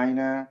and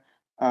China,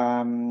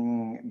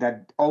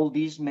 that all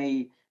these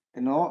may,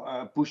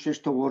 push us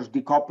towards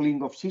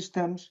decoupling of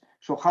systems.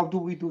 So how do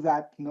we do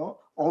that?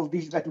 All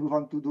these that we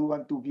want to do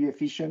and to be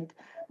efficient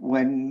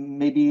when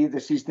maybe the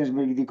systems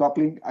may be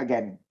decoupling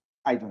again.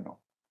 I don't know.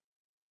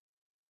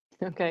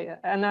 Okay,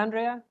 and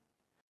Andrea?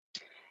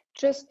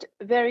 Just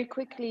very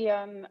quickly,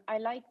 I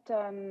liked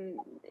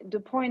the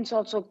points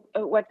also,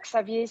 what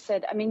Xavier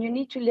said. I mean, you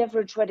need to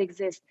leverage what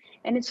exists.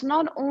 And it's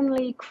not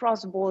only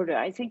cross-border.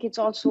 I think it's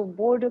also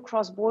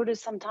cross-border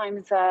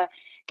sometimes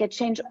get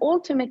changed.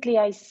 Ultimately,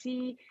 I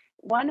see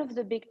one of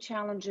the big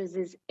challenges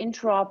is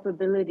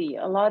interoperability.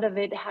 A lot of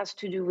it has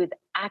to do with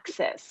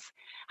access.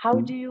 How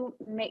do you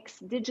mix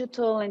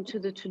digital into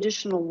the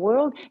traditional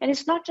world? And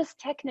it's not just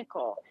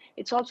technical.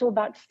 It's also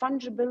about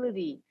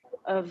fungibility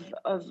of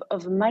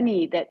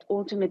money that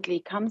ultimately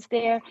comes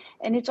there.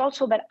 And it's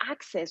also about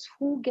access,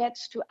 who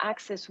gets to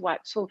access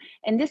what. So,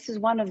 and this is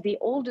one of the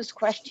oldest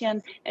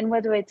questions, and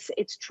whether it's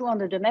true on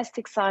the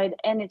domestic side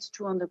and it's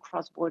true on the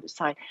cross-border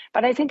side.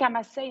 But I think I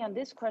must say on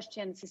this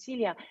question,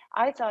 Cecilia,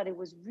 I thought it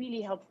was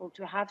really helpful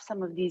to have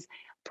some of these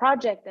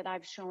project that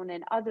I've shown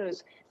and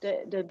others,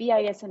 the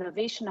BIS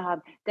Innovation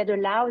Hub, that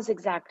allows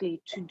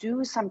exactly to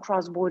do some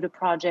cross-border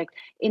project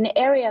in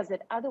areas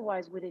that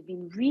otherwise would have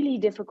been really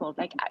difficult.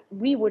 Like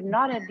we would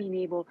not have been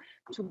able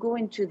to go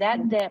into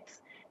that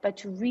depth, but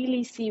to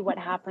really see what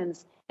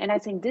happens. And I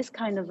think this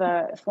kind of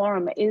a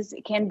forum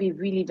can be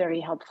really very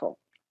helpful.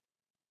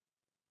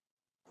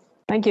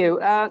 Thank you.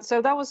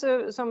 So that was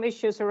some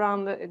issues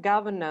around the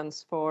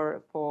governance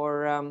for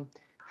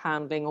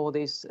handling all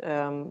these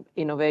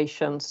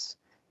innovations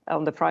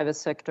on the private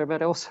sector,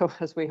 but also,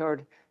 as we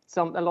heard,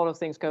 a lot of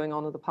things going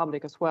on in the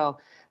public as well.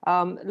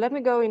 Let me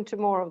go into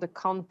more of the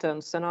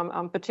contents, and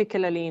I'm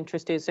particularly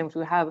interested since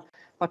we have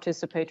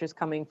participators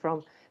coming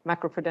from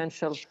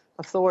macroprudential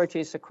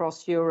authorities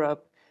across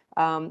Europe,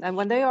 and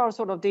when they are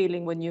sort of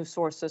dealing with new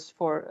sources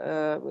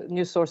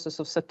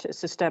of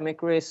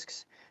systemic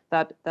risks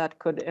that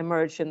could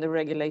emerge in the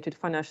regulated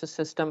financial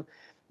system.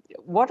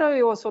 What are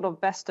your sort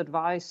of best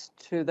advice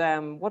to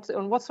them? What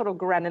sort of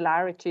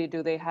granularity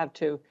do they have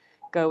to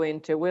go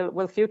into?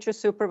 Will future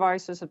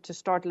supervisors have to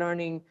start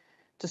learning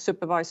to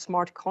supervise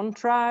smart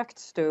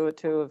contracts, to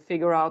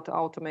figure out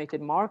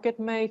automated market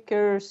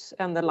makers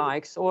and the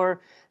likes,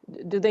 or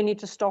do they need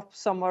to stop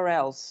somewhere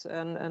else?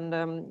 And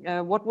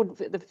what would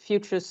the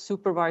future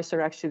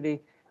supervisor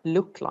actually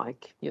look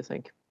like, you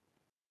think?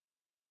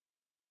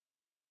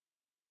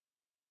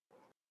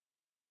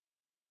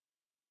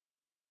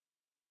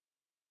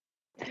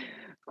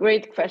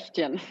 Great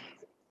question.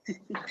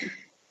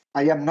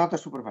 I am not a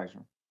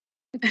supervisor.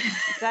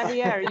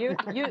 Xavier, you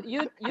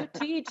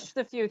teach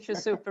the future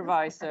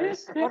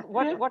supervisors.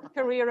 What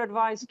career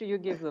advice do you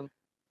give them?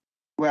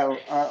 Well,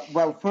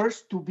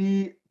 first, to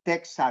be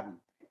tech savvy.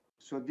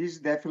 So this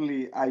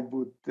definitely I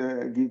would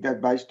give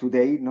advice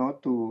today,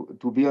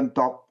 to be on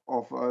top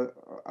of,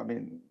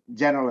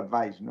 general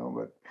advice,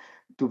 but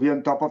to be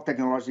on top of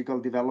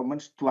technological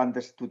developments,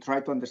 to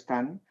try to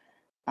understand.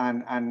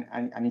 And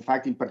in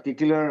fact, in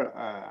particular,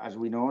 as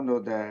we know,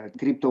 the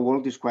crypto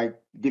world is quite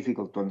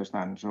difficult to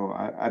understand. So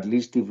at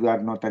least if we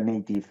are not a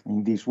native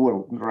in this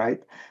world,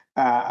 right?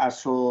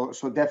 So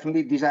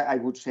definitely, this I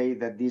would say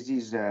that this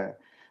is the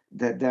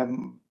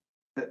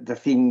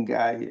thing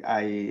I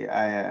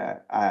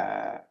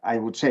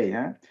would say,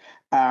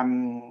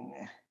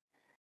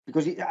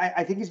 because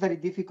I think it's very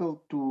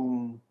difficult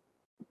to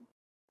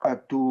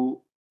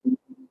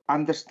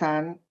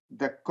understand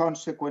the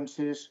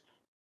consequences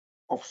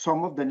of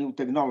some of the new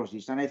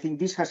technologies. And I think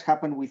this has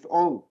happened with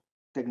all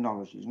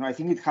technologies. I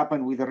think it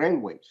happened with the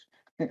railways.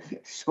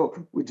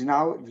 So, which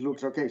now it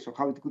looks okay. So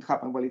how it could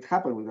happen? Well, it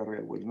happened with the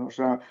railways.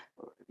 So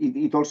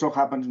it also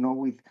happens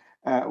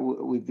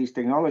with these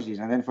technologies.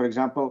 And then, for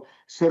example,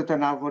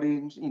 certain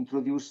algorithms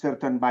introduce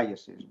certain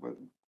biases. Well,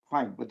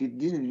 fine, but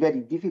this is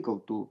very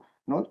difficult to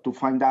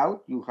find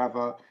out. You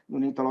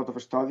need a lot of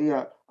study,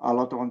 a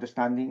lot of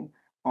understanding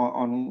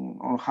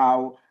on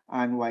how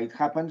and why it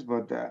happens.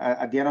 But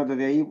at the end of the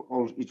day,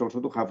 it's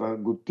also to have a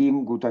good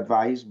team, good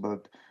advice,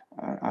 but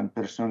and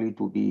personally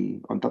to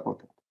be on top of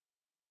it.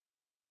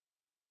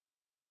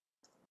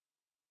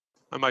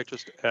 I might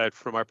just add,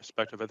 from our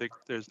perspective, I think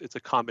it's a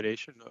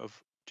combination of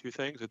two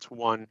things. It's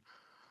one,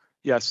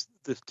 yes,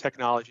 the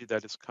technology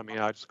that is coming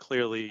out is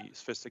clearly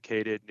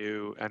sophisticated,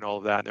 new, and all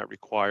of that, and that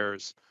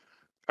requires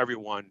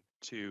everyone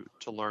to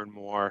learn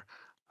more.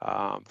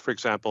 For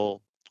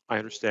example, I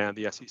understand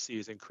the SEC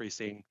is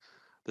increasing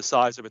the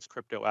size of its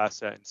crypto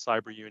asset and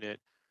cyber unit.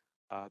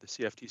 The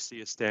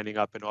CFTC is standing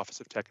up an Office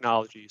of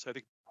Technology. So I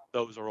think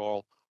those are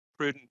all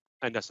prudent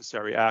and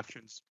necessary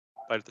actions.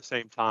 But at the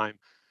same time,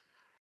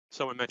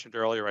 someone mentioned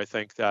earlier, I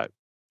think that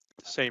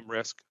the same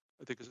risk,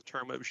 I think is a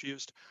term that was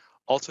used.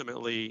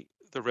 Ultimately,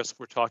 the risk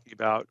we're talking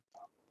about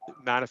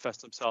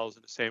manifest themselves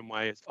in the same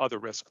way as other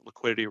risk,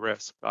 liquidity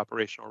risk,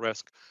 operational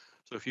risk.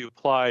 So if you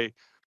apply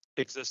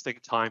existing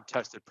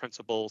time-tested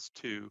principles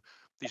to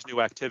these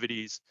new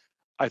activities,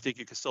 I think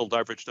you can still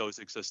leverage those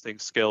existing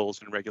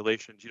skills and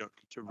regulations. You don't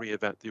need to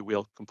reinvent the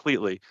wheel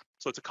completely.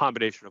 So it's a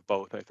combination of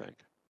both, I think.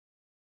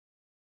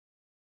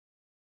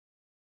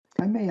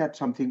 I may add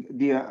something.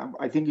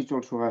 I think it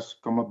also has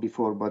come up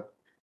before, but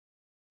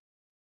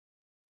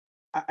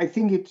I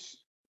think it's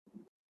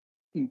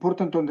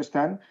important to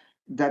understand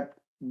that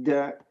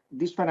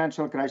these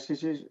financial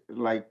crises,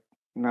 like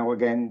now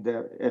again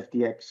the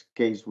FTX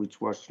case,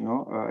 which was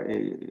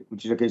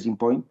which is a case in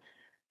point,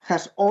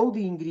 has all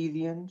the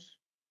ingredients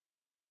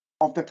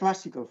of the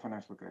classical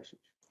financial crisis.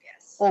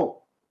 Yes.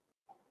 Oh,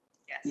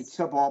 Yes. it's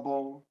a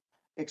bubble,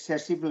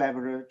 excessive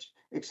leverage,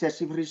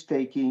 excessive risk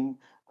taking,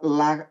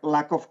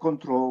 lack of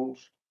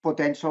controls,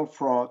 potential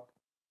fraud.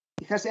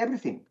 It has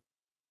everything.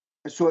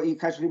 So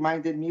it has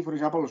reminded me, for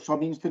example, of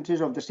some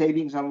instances of the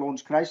savings and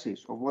loans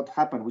crisis, of what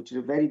happened, which is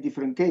a very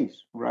different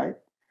case, right?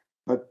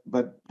 But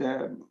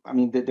I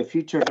mean, the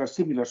futures are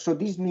similar. So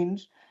this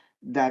means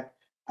that,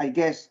 I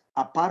guess,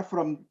 apart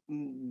from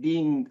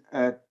being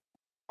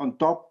on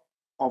top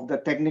of the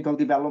technical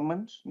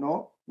developments,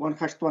 one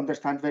has to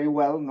understand very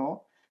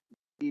well,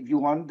 if you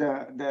want,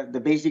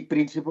 the basic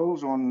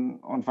principles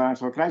on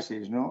financial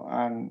crisis,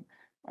 and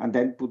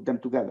then put them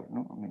together,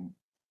 I mean.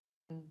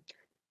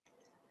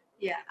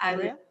 Yeah, I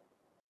would.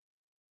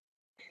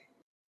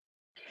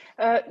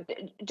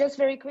 Just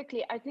very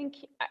quickly, I think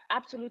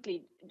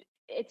absolutely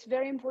it's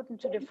very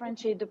important to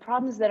differentiate the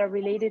problems that are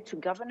related to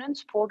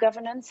governance, poor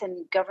governance,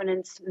 and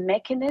governance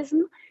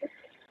mechanism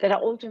that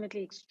are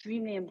ultimately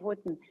extremely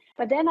important.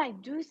 But then I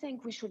do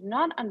think we should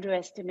not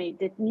underestimate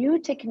that new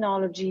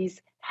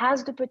technologies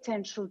has the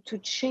potential to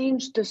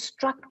change the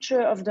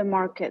structure of the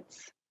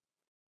markets.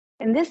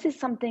 And this is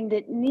something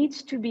that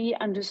needs to be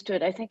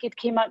understood. I think it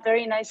came out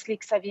very nicely,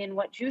 Xavier, in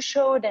what you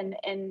showed and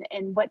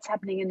what's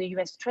happening in the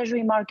US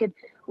Treasury market.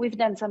 We've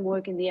done some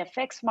work in the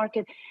FX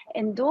market.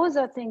 And those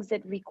are things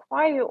that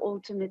require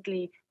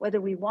ultimately,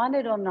 whether we want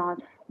it or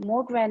not,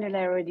 more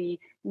granularity,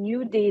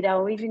 new data,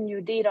 or even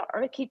new data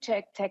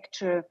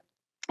architecture.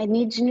 It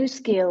needs new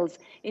skills.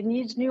 It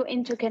needs new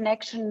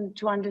interconnection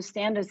to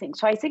understand the thing.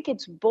 So I think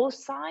it's both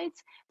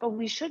sides, but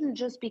we shouldn't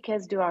just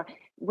because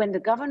when the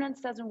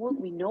governance doesn't work,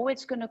 we know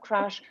it's going to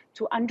crash,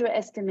 to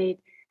underestimate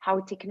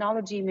how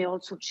technology may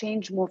also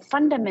change more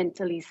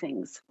fundamentally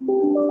things.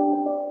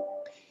 No,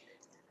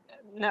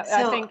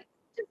 I think,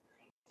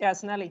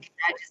 yes, Nellie.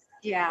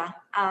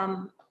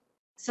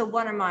 So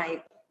one of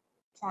my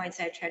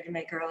points I tried to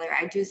make earlier,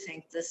 I do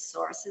think the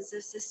sources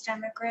of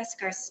systemic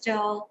risk are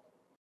still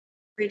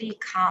pretty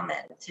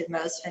common to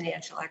most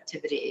financial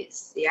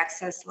activities. The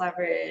excess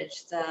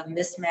leverage, the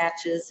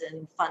mismatches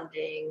in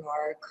funding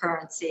or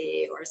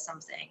currency or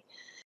something,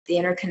 the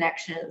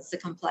interconnections, the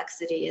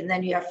complexity, and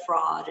then you have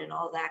fraud and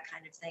all that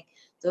kind of thing.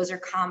 Those are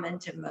common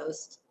to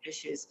most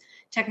issues.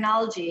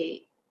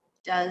 Technology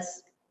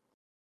does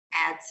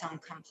add some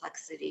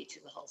complexity to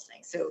the whole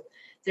thing. So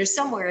there's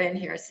somewhere in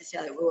here,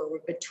 Cecilia, where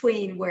we're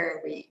between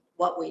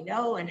what we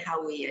know and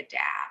how we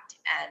adapt.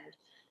 And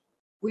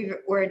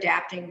we're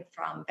adapting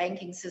from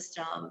banking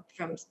system,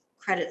 from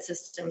credit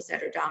systems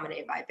that are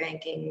dominated by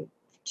banking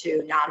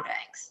to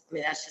non-banks. I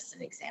mean, that's just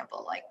an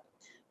example. Like,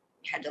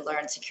 you had to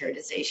learn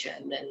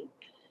securitization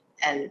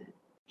and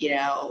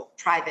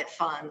private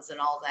funds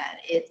and all that.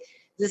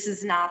 This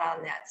is not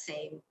on that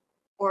same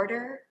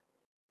order.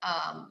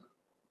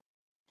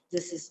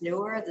 This is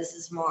newer. This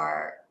is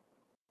more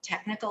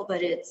technical,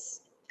 but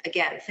it's,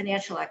 again,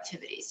 financial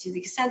activities. To the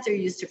extent they're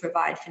used to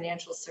provide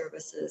financial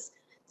services,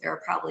 there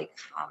are probably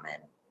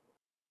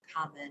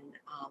common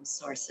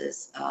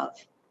sources of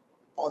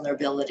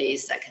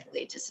vulnerabilities that can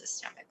lead to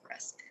systemic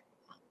risk.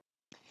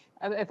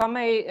 If I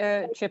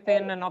may chip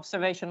in an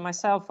observation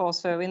myself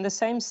also, in the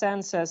same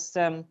sense as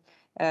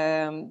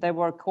there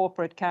were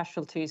corporate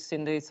casualties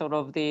in the sort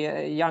of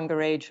the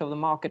younger age of the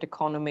market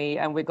economy,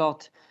 and we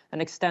got an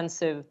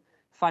extensive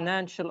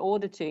financial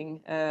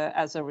auditing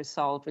as a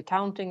result,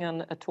 accounting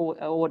and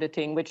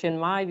auditing, which in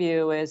my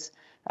view is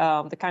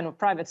the kind of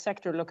private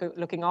sector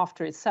looking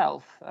after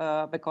itself,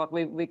 because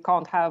we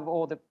can't have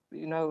all the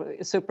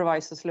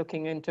supervisors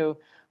looking into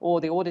all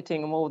the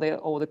auditing of all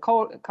the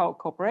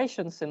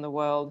corporations in the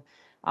world.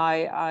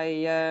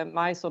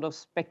 My sort of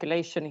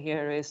speculation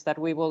here is that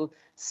we will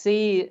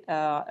see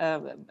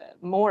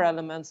more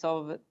elements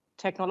of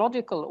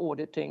technological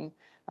auditing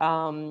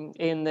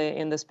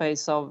in the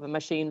space of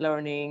machine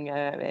learning,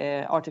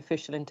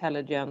 artificial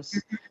intelligence.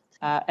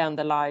 and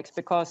the likes,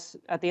 because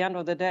at the end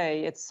of the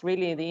day, it's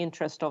really in the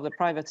interest of the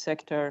private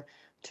sector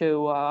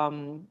to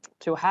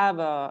have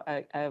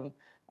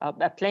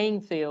a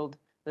playing field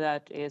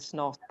that is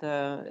not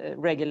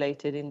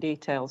regulated in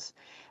details.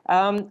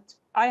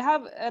 I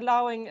have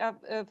allowing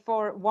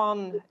for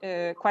one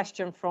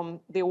question from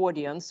the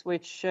audience,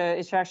 which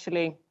is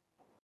actually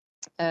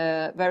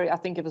I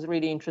think it was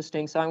really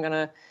interesting. So I'm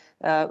going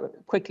to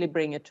quickly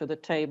bring it to the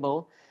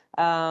table.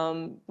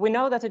 We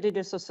know that the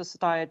digital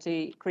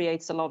society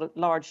creates a lot of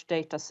large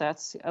data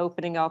sets,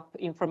 opening up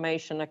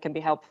information that can be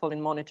helpful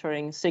in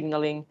monitoring,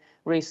 signaling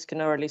risk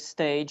in early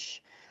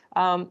stage.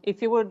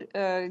 If you would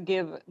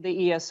give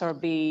the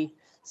ESRB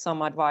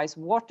some advice,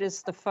 what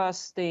is the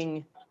first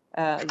thing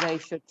they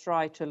should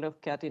try to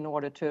look at in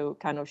order to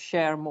kind of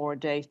share more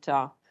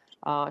data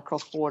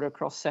across border,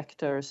 across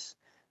sectors,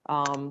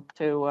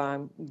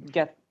 to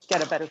get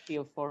a better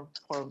feel for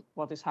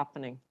what is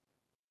happening?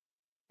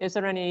 Is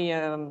there any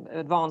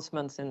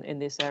advancements in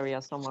this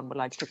area someone would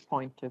like to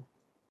point to?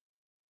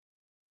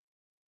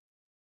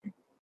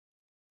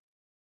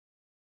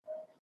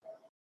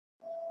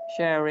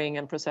 Sharing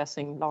and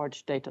processing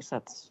large data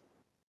sets.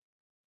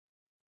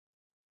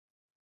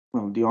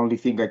 Well, the only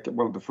thing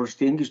the first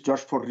thing is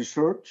just for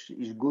research.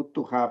 It's good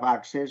to have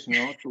access,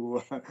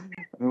 to I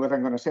know what I'm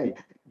going to say.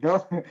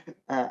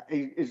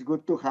 It's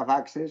good to have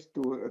access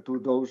to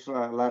those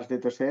large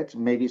data sets,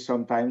 maybe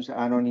sometimes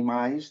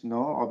anonymized,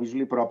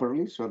 obviously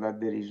properly, so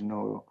that there is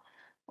no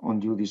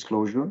undue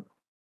disclosure.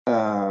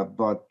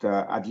 But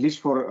at least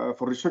for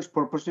research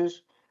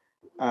purposes,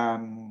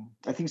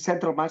 I think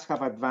central banks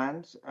have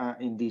advanced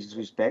in this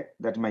respect.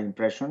 That's my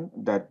impression,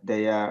 that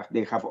they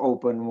have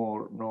opened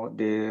more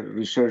the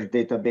research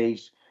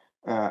database,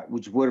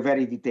 which were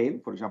very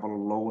detailed, for example,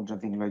 loans and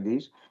things like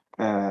this,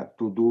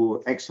 to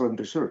do excellent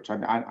research,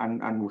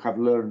 and we have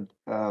learned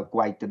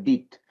quite a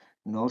bit.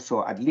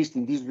 So at least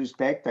in this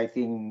respect, I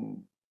think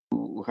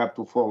we have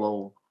to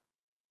follow.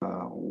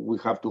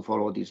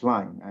 This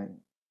line.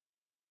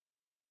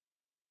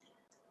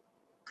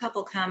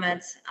 Couple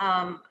comments.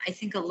 I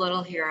think a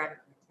little here, I'm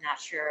not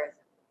sure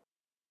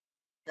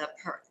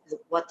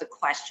what the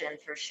question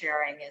for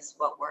sharing is,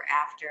 what we're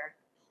after.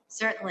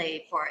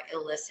 Certainly for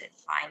illicit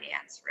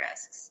finance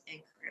risks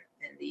in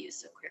the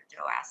use of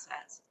crypto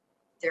assets,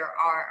 there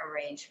are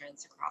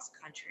arrangements across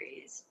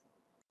countries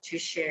to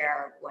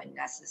share when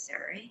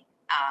necessary,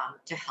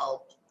 to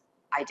help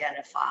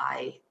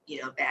identify,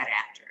 bad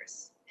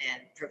actors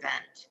and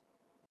prevent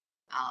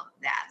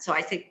that. So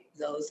I think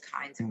those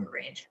kinds of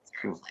arrangements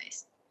are in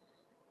place.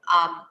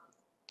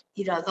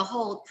 The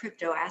whole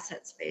crypto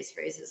asset space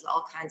raises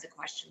all kinds of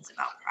questions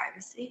about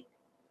privacy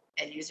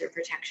and user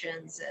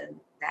protections and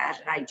that.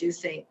 And I do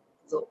think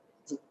the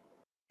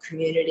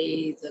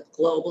community,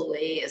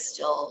 globally, is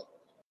still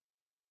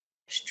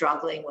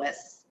struggling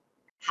with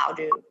how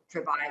to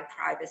provide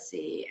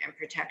privacy and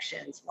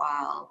protections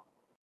while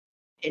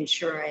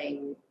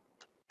ensuring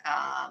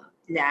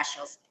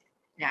national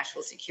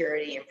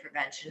security and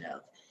prevention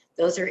of.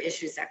 Those are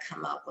issues that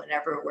come up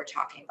whenever we're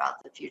talking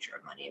about the future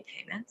of money and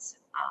payments.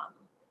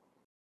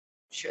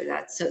 So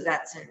that's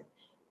an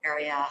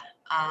area.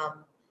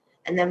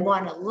 And then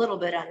one a little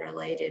bit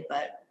unrelated,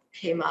 but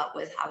came up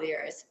with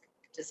Javier's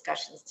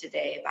discussions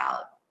today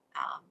about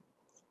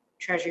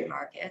Treasury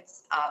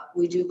markets.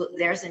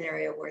 There's an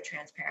area where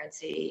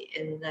transparency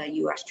in the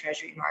U.S.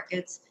 Treasury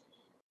markets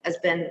has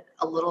been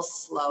a little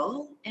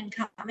slow in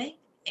coming,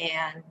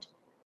 and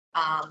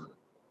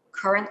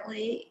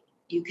currently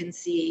you can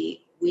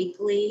see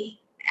weekly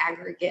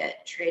aggregate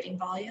trading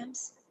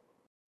volumes.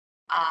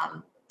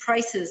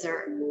 Prices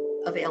are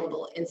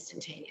available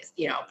instantaneous.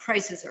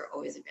 Prices are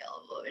always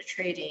available, but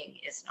trading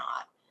is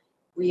not.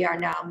 We are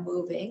now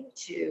moving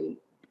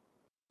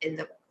in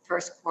the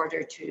first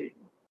quarter, to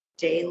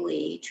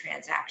daily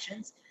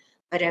transactions,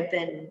 but have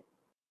been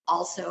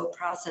also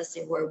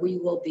processing where we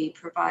will be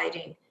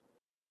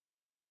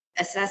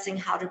assessing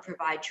how to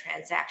provide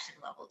transaction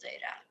level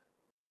data,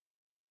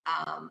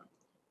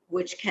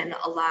 which can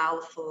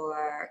allow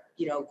for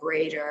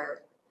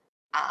greater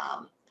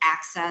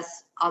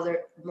access,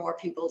 more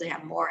people to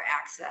have more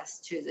access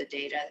to the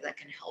data that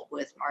can help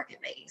with market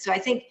making. So I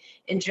think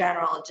in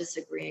general,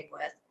 disagreeing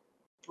with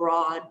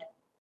broad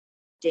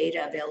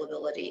data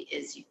availability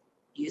is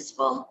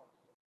useful.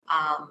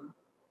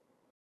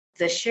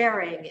 The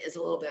sharing is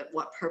a little bit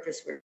what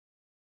purpose we're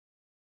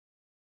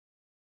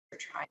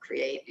trying to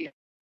create.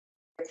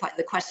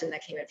 The question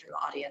that came in from the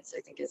audience,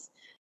 I think, is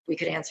we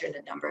could answer in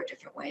a number of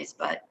different ways,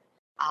 but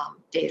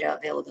data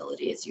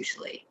availability is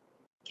usually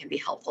can be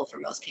helpful for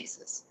most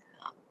cases,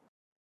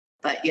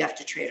 but you have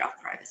to trade off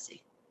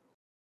privacy.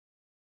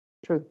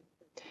 True.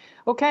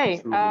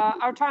 Okay,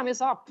 our time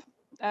is up,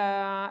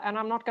 and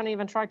I'm not going to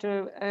even try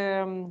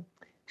to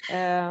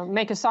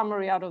make a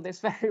summary out of this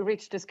very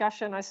rich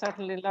discussion. I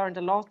certainly learned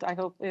a lot. I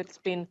hope it's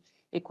been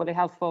equally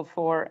helpful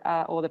for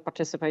all the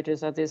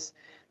participators at this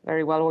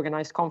very well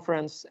organized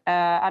conference.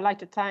 I'd like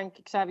to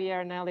thank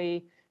Xavier,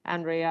 Nellie,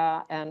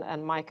 Andrea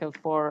and Michael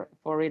for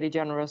really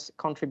generous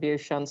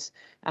contributions.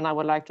 And I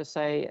would like to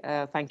say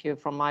thank you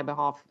from my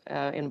behalf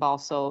in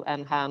Basel,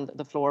 and hand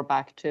the floor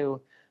back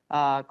to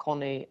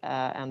Connie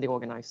and the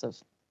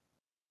organizers.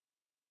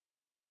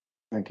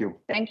 Thank you.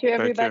 Thank you,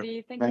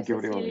 everybody. Thank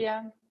you,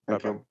 Cecilia.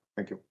 Thank you.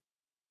 Thank you.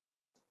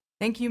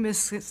 Thank you,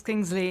 Ms.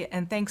 Skingsley,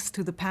 and thanks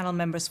to the panel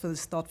members for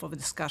this thoughtful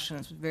discussion. It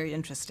was very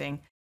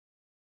interesting.